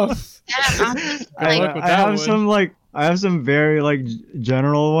rough. Yeah, Good luck with I that have one. some like I have some very like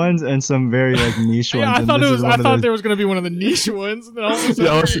general ones and some very like niche ones. Yeah, I and thought this it is was. one I of thought those- there was gonna be one of the niche ones. And then all of a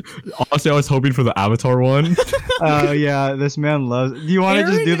Yeah, sudden, honestly, I was hoping for the Avatar one. Oh yeah, this man loves. Do you want to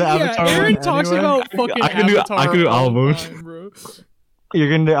just do the Avatar Aaron one? talks anyway? about fucking I can do- Avatar I can do all the albums. time, bro. You're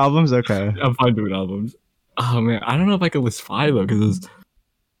gonna do albums, okay? I'm fine doing albums. Oh man, I don't know if I could list 5 though, because it's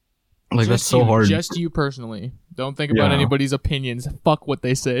like that's Just so you, hard. Just you personally. Don't think about Yeah. anybody's opinions. Fuck what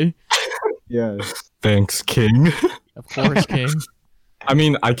they say. Yes. Thanks, King. Of course, King. I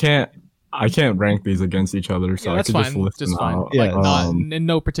mean, I can't rank these against each other, so Yeah, I that's could fine. just list Just them fine. out. Yeah, Like not Um, in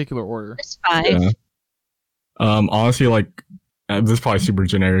no particular order. It's 5. Yeah. Honestly, like this is probably super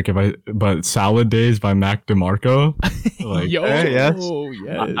generic, but Salad Days by Mac DeMarco. Like, Yo, Hey, yes.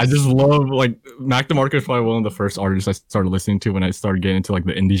 yes. I just love like Mac DeMarco is probably one of the first artists I started listening to when I started getting into like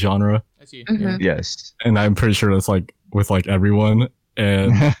the indie genre, I see. Mhm. Yeah. Yes. and I'm pretty sure that's like with like everyone.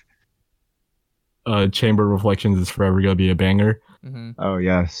 And Chamber Reflections is forever gonna be a banger. Mhm. Oh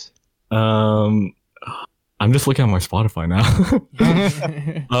yes. I'm just looking at my Spotify now.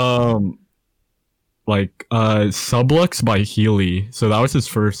 Like Sublux by Healy. So that was his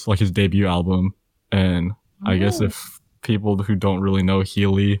first like his debut album, and I guess if people who don't really know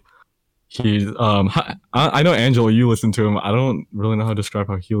Healy, he's I know Angela, you listen to him. I don't really know how to describe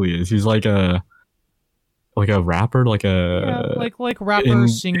how Healy is. He's like a rapper, like Yeah, a like rapper,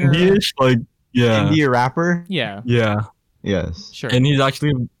 singer. indie-ish, like yeah, Indie rapper. Yeah, yeah. Yes. sure. And he's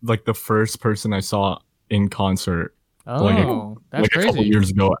actually like the first person I saw in concert Oh, that's like a couple crazy. years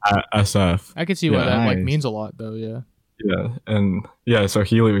ago at SF. I could see why Yeah. that like Nice. means a lot, though. Yeah. Yeah, and yeah, so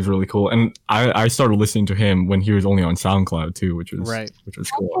Healy was really cool, and I started listening to him when he was only on SoundCloud too, which was Right. cool.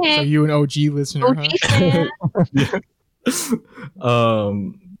 So Okay. you an OG listener, OG huh? fan.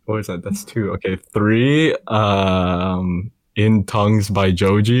 What was that? That's 2. Okay, 3. In Tongues by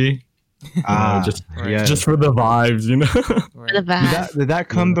Joji. Just Right. yeah. just for the vibes, you know. Right. The Did best. that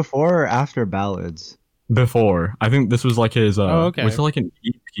come before or after ballads? Before, I think this was like his. Oh, okay. Was it like an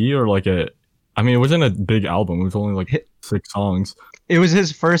EP or like a? I mean, it wasn't a big album. It was only like Hit- 6 songs. It was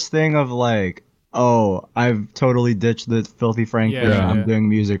his first thing of like, oh, I've totally ditched the Filthy Frank thing. Yeah. I'm doing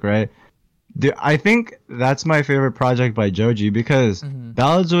music, right? I think that's my favorite project by Joji because Mhm.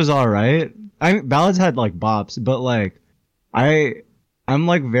 Ballads was alright. Ballads had like bops, but like I'm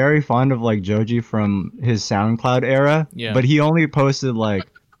like very fond of like Joji from his SoundCloud era. Yeah. But he only posted like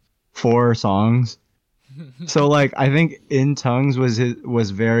 4 songs. So like I think In Tongues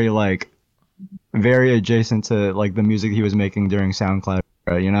was very like very adjacent to like the music he was making during SoundCloud,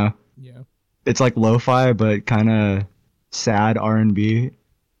 era, you know? Yeah. It's like lo-fi but kind of sad R&B.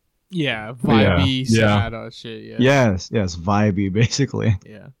 Yeah, vibey, Yeah. sad shit. Yeah. Yes, vibey basically.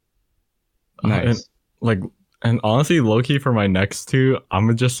 Yeah. Nice. And honestly, low-key for my next two, I'm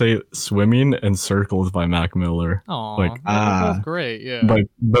gonna just say Swimming and Circles by Mac Miller. Aw, Like, they're both great. Yeah. But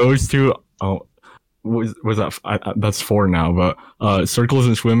those two, was that? That's four now. But Circles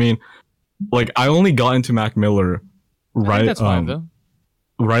and Swimming, like I only got into Mac Miller I think right that's fine though.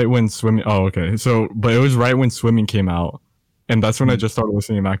 right when Swimming. Oh, okay. So, but it was right when Swimming came out, and that's when I just started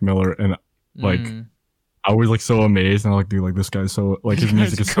listening to Mac Miller, and like Mm. I was like so amazed, and I'm like, dude, like this guy's so like his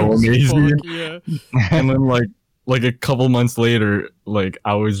music is That's so cool as amazing. fuck, Yeah. And then like a couple months later, like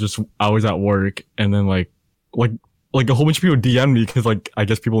I was at work, and then like a whole bunch of people DM'd me because like I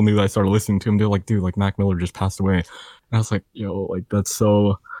guess people knew that I started listening to him. They're like, dude, like Mac Miller just passed away, and I was like, yo, like that's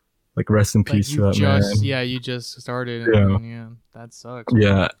so like rest in Like peace to you that man. you just started. Yeah. And yeah, that sucks.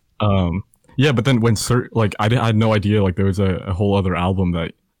 Yeah. Yeah, but then when I had no idea like there was a whole other album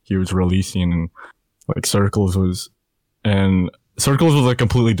that he was releasing, and like Circles was a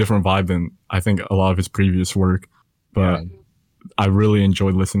completely different vibe than I think a lot of his previous work, but I really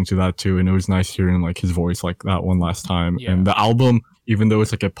enjoyed listening to that too, and it was nice hearing like his voice like that one last time. Yeah. And the album, even though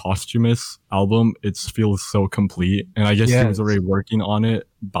it's like a posthumous album, it feels so complete, and I guess he was already working on it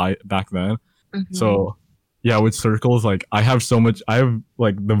back then. Mhm. So yeah, with Circles, like I have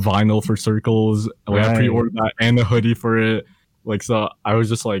like the vinyl for Circles, like I Right. pre-ordered that and a hoodie for it. Like, so I was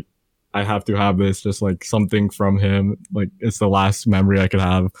just like, I have to have this, just like something from him. Like it's the last memory I could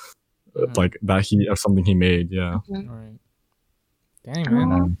have, Mhm. like of something he made. Yeah. All right. Dang,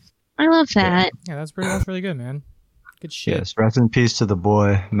 man. I love that. Yeah, that's really good, man. Good shit. Yes, rest in peace to the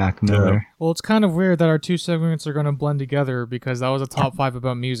boy Mac Miller. Well, it's kind of weird that our two segments are going to blend together because that was a top 5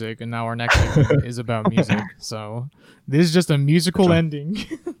 about music, and now our next segment is about music. So this is just a musical ending.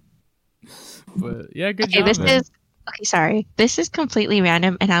 But yeah, good job. Man. Sorry. This is completely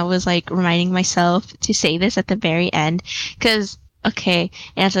random, and I was like reminding myself to say this at the very end because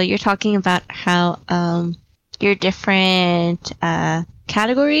Angela, you're talking about how your different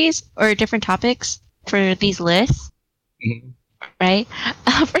categories or different topics for these lists. Right?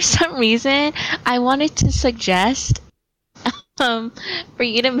 For some reason, I wanted to suggest for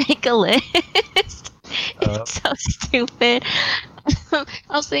you to make a list. It's so stupid. I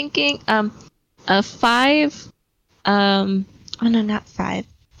was thinking 5 oh no, not 5.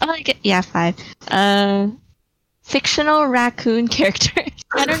 Oh, yeah, 5 fictional raccoon characters.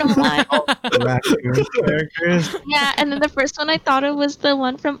 I don't know why. Raccoon characters. Yeah, and then the first one I thought it was the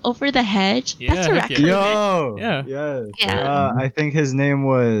one from Over the Hedge. Yeah, That's a heck yeah. raccoon. Yo. Yeah. Yes. Yeah. I think his name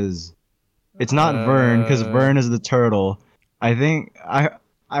was. It's not Vern because Vern is the turtle. I think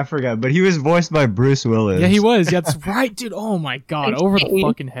I forgot, but he was voiced by Bruce Willis. Yeah, he was. Yeah, that's right, dude. Oh my god, Over the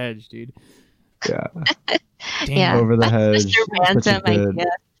fucking hedge, dude. Yeah. Damn. Yeah, Over the that's Hedge. Mr. Ransom, I Good. guess.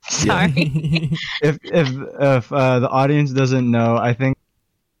 Sorry. If the audience doesn't know, I think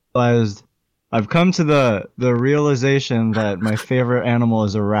I've come to the realization that my favorite animal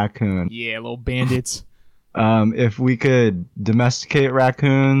is a raccoon. Yeah, little bandits. If we could domesticate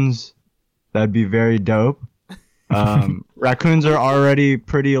raccoons, that'd be very dope. Raccoons are already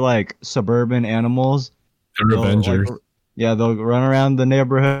pretty like suburban animals. They're Avengers. They'll run around the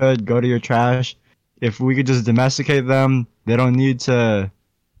neighborhood, go to your trash. If we could just domesticate them, they don't need to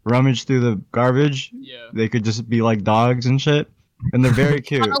rummage through the garbage. Yeah. They could just be like dogs and shit. And they're very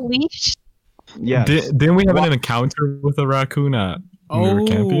cute. On a leash. Yeah. Didn't we have an encounter with a raccoon when we were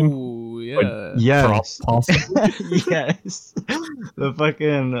camping? Oh, yeah. Yes. Possibly. Yes. The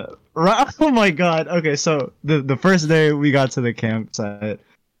fucking. Oh my god. Okay, so the first day we got to the campsite,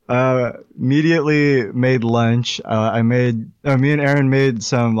 immediately made lunch. Me and Aaron made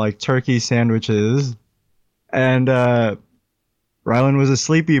some like turkey sandwiches, and Rylan was a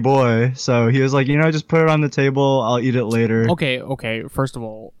sleepy boy, so he was like, just put it on the table. I'll eat it later. Okay. First of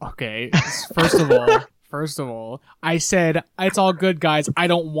all, I said it's all good, guys. I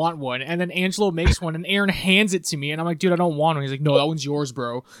don't want one, and then Angelo makes one, and Aaron hands it to me, and I'm like, dude, I don't want one. He's like, no, that one's yours,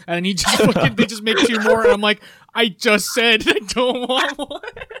 bro. And then they just make 2 more, and I'm like, I just said I don't want one.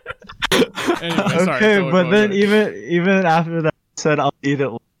 Anyway, sorry, Okay, but then even after that, I said I'll eat it.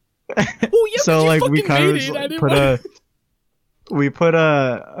 Oh yeah, So but you like we fucking kind made it. I of didn't put want- put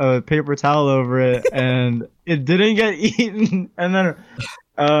a paper towel over it, and it didn't get eaten. And then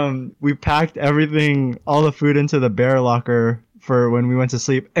we packed everything, all the food, into the bear locker for when we went to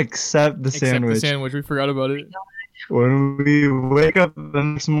sleep, except the sandwich. Except the sandwich, we forgot about it. When we wake up the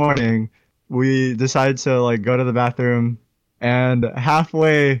next morning, we decide to like go to the bathroom, and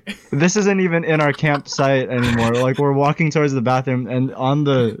halfway, this isn't even in our campsite anymore. Like we're walking towards the bathroom, and on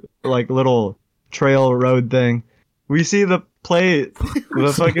the like little trail road thing, we see the plate,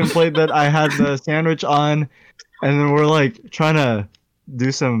 the fucking plate that I had the sandwich on, and then we're like trying to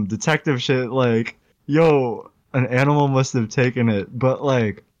do some detective shit. Like, yo, an animal must have taken it, but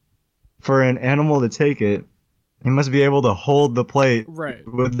like, for an animal to take it, he must be able to hold the plate Right.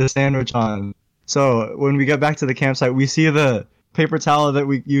 with the sandwich on. So when we get back to the campsite, we see the paper towel that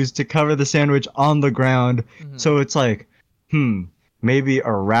we used to cover the sandwich on the ground. Mhm. So it's like, maybe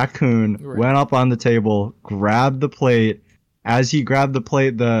a raccoon Right. went up on the table, grabbed the plate. As he grabbed the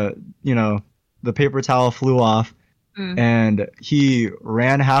plate, the paper towel flew off, Mm. and he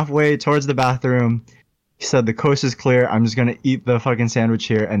ran halfway towards the bathroom. He said, "The coast is clear. I'm just gonna eat the fucking sandwich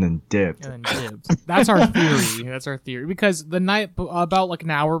here," and then dipped. And then dipped. That's our theory. That's our theory. Because the night, about like an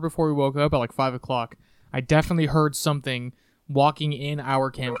hour before we woke up, at like 5 o'clock, I definitely heard something walking in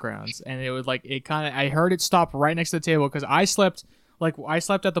our campgrounds, and it was like I heard it stop right next to the table because I slept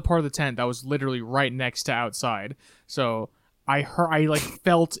at the part of the tent that was literally right next to outside. So I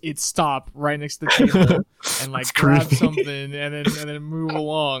felt it stop right next to the table and like That's grab creepy. something and then move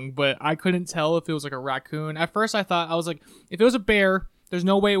along. But I couldn't tell if it was like a raccoon. At first I was like, if it was a bear, there's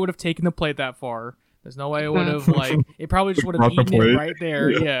no way it would have taken the plate that far. There's no way it would have like it probably just would have Brought the eaten it plate. right there.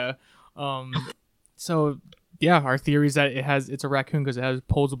 Yeah. So yeah, our theory is that it's a raccoon because it has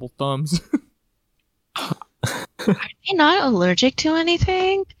opposable thumbs. Are they not allergic to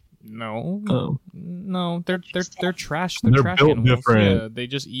anything? No. Oh. No, they're trash. They're They're trash built animals. different. Yeah, they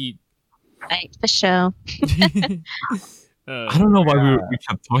just eat. Like the show. I don't know why we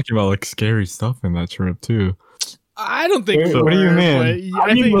kept talking about like scary stuff in that trip too. I don't think. Wait, we what do you were, mean? but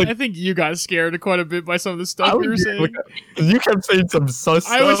I mean, like- I think you got scared quite a bit by some of the stuff you were saying. You kept saying some sus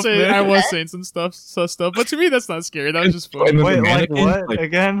stuff. I was man. saying some sus stuff, but to me that's not scary. That was just fun. And then Wait, the like mannequin, what like-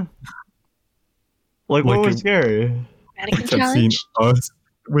 again? Like what Like was it- scary? I Mannequin kept seeing challenge? us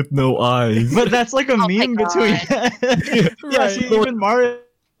with no eyes. But that's like a Oh my meme between. Yeah, Right. see, even Mario.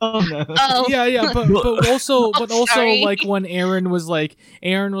 Oh, no. Oh, Yeah, but also sorry. like when Aaron was like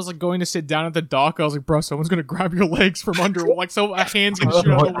going to sit down at the dock, I was like, bro, someone's gonna grab your legs from under, like so a hand's gonna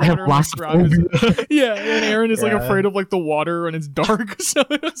shoot out of the I have water. And, like, grab his- blassophobia. Yeah, and Aaron is like Yeah. afraid of like the water and it's dark, so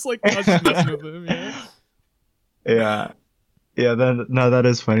it's like I was just messing with him. Yeah. Yeah. That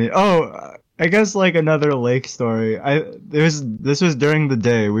is funny. Oh, I guess like another lake story. This was during the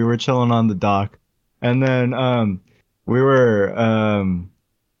day. We were chilling on the dock, and then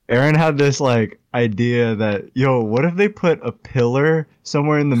Aaron had this like idea that, yo, what if they put a pillar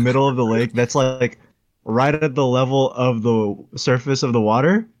somewhere in the middle of the lake that's like right at the level of the surface of the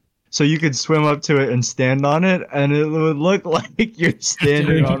water, so you could swim up to it and stand on it, and it would look like you're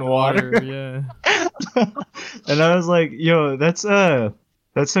standing on water. Yeah. And I was like, yo, that's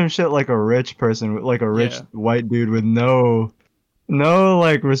some shit like a rich person, like a rich Yeah. white dude with no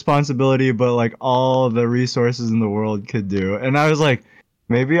like responsibility, but like all the resources in the world could do. And I was like,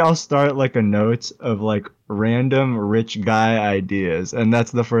 maybe I'll start like a note of like random rich guy ideas, and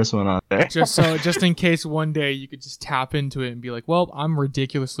that's the first one on there. Just in case one day you could just tap into it and be like, well, I'm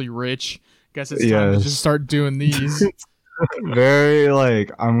ridiculously rich. Guess it's time to Yes. just start doing these. Very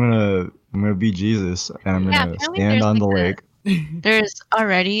like I'm gonna be Jesus, and I'm Yeah, gonna apparently stand there's, on the like, lake. there's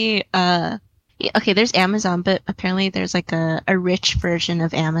already okay, there's Amazon, but apparently there's like a rich version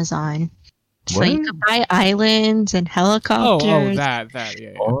of Amazon. So you What? could buy islands and helicopters. that,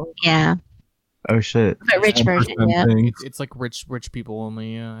 yeah. Yeah, Oh shit! but rich version, 10% yeah. thing. It's like rich people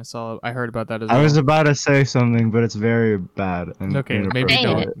only. Yeah, I heard about that as I well. was about to say something, but it's very bad. And Okay, maybe inappropriate.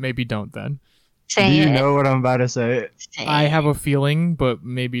 Dang don't. Maybe don't then. Do Say you it. know what I'm about to say? Say I it. have a feeling, but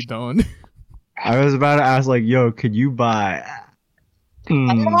maybe don't. I was about to ask, like, yo, could you buy?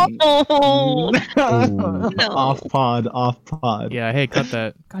 Oh, Off pod. Yeah, hey, cut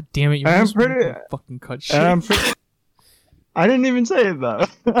that. God damn it! You I'm almost pretty- made me fucking cut shit. And I'm I didn't even say it though.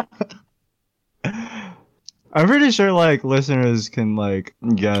 I'm pretty sure like listeners can like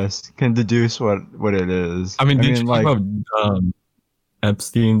can deduce what it is. I mean, did you like talk about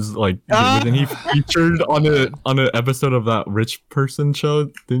Epstein's like? Wasn't he featured on an episode of that rich person show?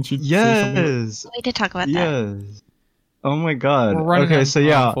 Didn't you? say something? yes, we did talk about that. yes. Oh my god. We're running out Okay, of so time,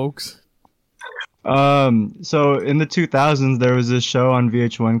 yeah. folks. So in the 2000s, there was this show on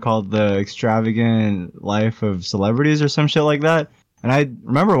VH1 called The Extravagant Life of Celebrities or some shit like that. And I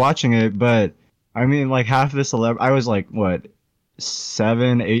remember watching it, but I mean, like half the I was like, what,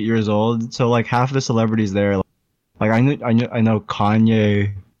 7, 8 years old. So like half the celebrities there, like I know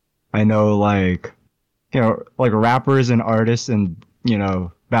Kanye, I know like, you know, like rappers and artists and, you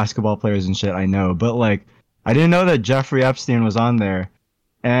know, basketball players and shit I know. But like, I didn't know that Jeffrey Epstein was on there.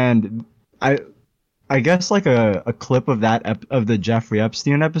 And I guess like a clip of that of the Jeffrey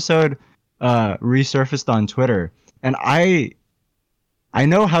Epstein episode resurfaced on Twitter, and I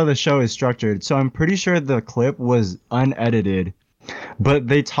know how the show is structured, so I'm pretty sure the clip was unedited. But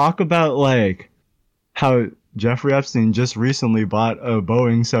they talk about like how Jeffrey Epstein just recently bought a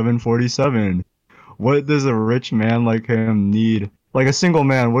Boeing 747. What does a rich man like him need? Like a single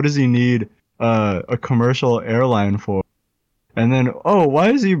man, what does he need a commercial airline for? And then, oh, why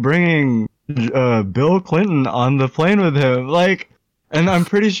is he bringing Bill Clinton on the plane with him? Like, and I'm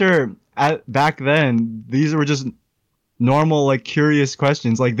pretty sure back then these were just normal, like, curious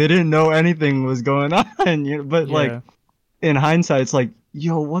questions. Like, they didn't know anything was going on. But like, in hindsight, it's like,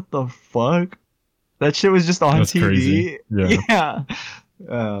 yo, what the fuck? That shit was just on That's TV. crazy. Yeah.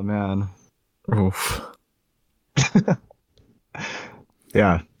 Oh man. Oof.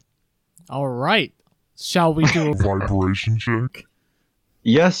 Yeah. All right. Shall we do a Vibration check.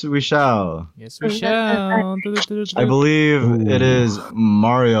 Yes, we shall. Yes, we shall. I believe it is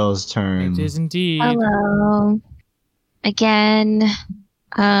Mario's turn. It is indeed. Hello. Again.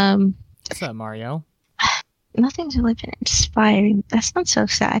 What's up, Mario? Nothing's really been inspiring. That sounds so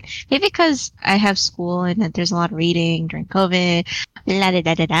sad. Maybe because I have school and that there's a lot of reading during COVID. La da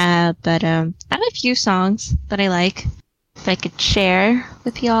da da da. But I have a few songs that I like that I could share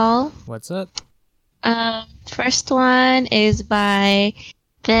with y'all. What's up? First one is by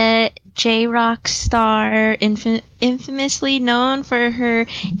the J-Rock star, infamously known for her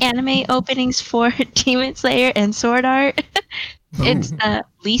anime openings for Demon Slayer and Sword Art. It's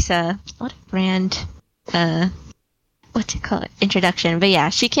Lisa. What a brand. What's it called? Introduction. But yeah,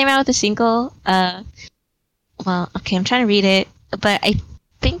 she came out with a single. Well, okay, I'm trying to read it, but I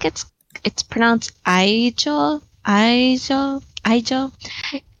think it's pronounced Aijo.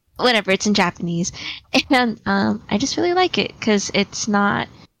 Whatever, it's in Japanese. And I just really like it because it's not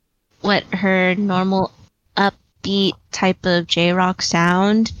what her normal upbeat type of J-rock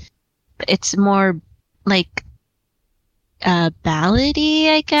sound. It's more like ballady,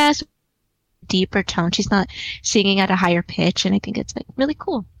 I guess. Deeper tone. She's not singing at a higher pitch, and I think it's like really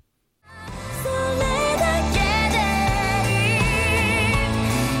cool.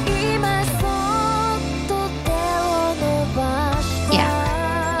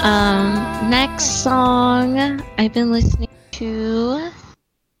 Yeah. Next song I've been listening to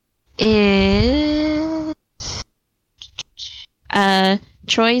is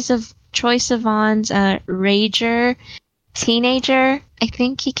Troye Sivan's Rager Teenager. I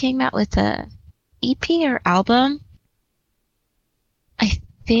think he came out with a EP or album. I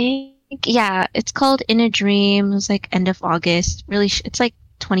think, yeah, it's called In a Dream. It was like end of August. Really, it's like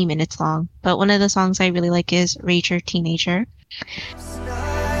 20 minutes long. But one of the songs I really like is Rager Teenager.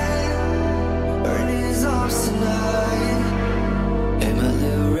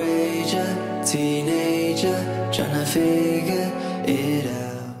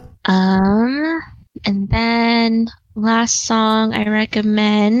 And then last song I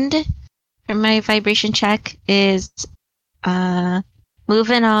recommend for my vibration check is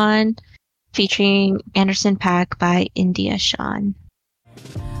Moving On featuring Anderson .Paak by India Shawn.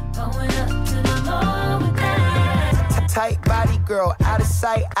 Tight body girl, out of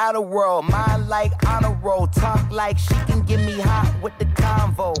sight, out of world. Mind like on a roll, talk like she can get me hot with the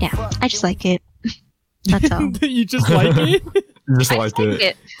convo. Yeah, I just like it. That's all. You just like it? You just like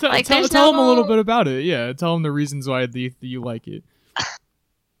it. Tell them a little bit about it. Yeah, tell them the reasons why you like it.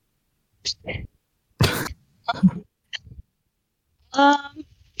 I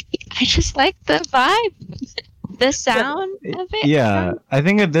just like the vibe, the sound of it. Yeah, I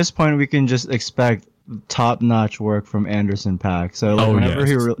think at this point we can just expect top-notch work from Anderson .Paak. So like,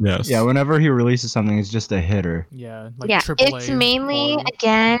 whenever he releases something, it's just a hitter. Yeah, like yeah, AAA it's mainly quality.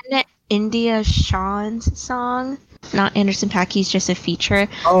 again India Shawn's song, not Anderson .Paak. He's just a feature.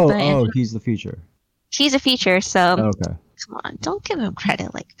 He's the feature. He's a feature, so Okay. come on, don't give him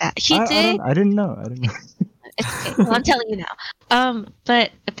credit like that. I didn't know. It's okay. Well, I'm telling you now.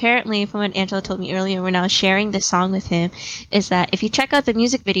 But apparently, from what Angela told me earlier, when I was sharing this song with him, is that if you check out the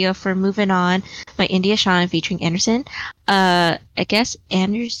music video for "Moving On" by India Shawn featuring Anderson, I guess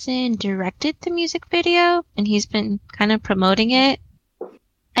Anderson directed the music video, and he's been kind of promoting it.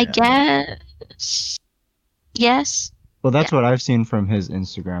 I guess. Yes. Well, that's what I've seen from his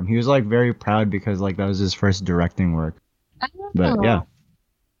Instagram. He was like very proud because like that was his first directing work. But yeah,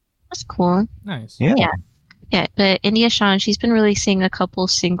 that's cool. Nice. Yeah. Yeah, but India Shawn, she's been releasing a couple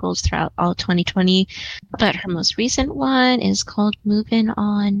singles throughout all 2020, but her most recent one is called "Moving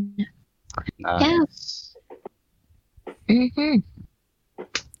On." Nice. Yeah.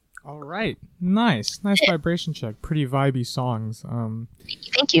 All right. Nice vibration check. Pretty vibey songs.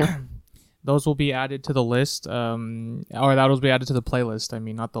 Thank you. Those will be added to the list. Or that will be added to the playlist. I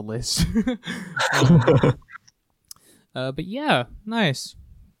mean, not the list. But yeah, nice,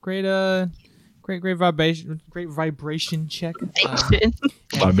 great vibration check.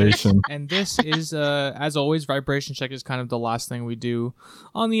 Vibration. And this is, as always, vibration check is kind of the last thing we do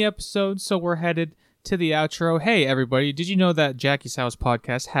on the episode. So we're headed to the outro. Hey, everybody, did you know that Jackie's House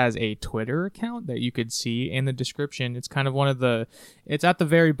Podcast has a Twitter account that you could see in the description? It's kind of it's at the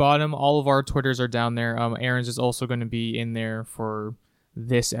very bottom. All of our Twitters are down there. Aaron's is also going to be in there for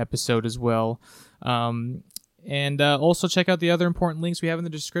this episode as well. And also check out the other important links we have in the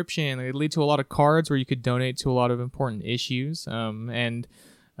description. They lead to a lot of cards where you could donate to a lot of important issues. I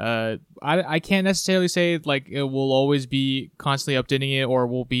can't necessarily say like it will always be constantly updating it or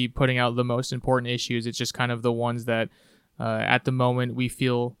we'll be putting out the most important issues. It's just kind of the ones that at the moment we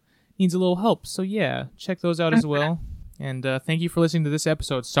feel needs a little help. So yeah, check those out as well. And thank you for listening to this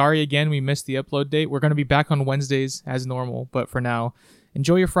episode. Sorry again we missed the upload date. We're going to be back on Wednesdays as normal. But for now,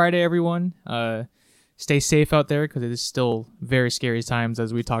 enjoy your Friday, everyone. Stay safe out there because it is still very scary times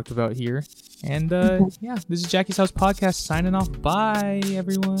as we talked about here. And yeah, this is Jackie's House Podcast signing off. Bye,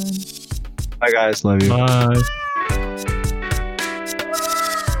 everyone. Bye, guys. Love you. Bye.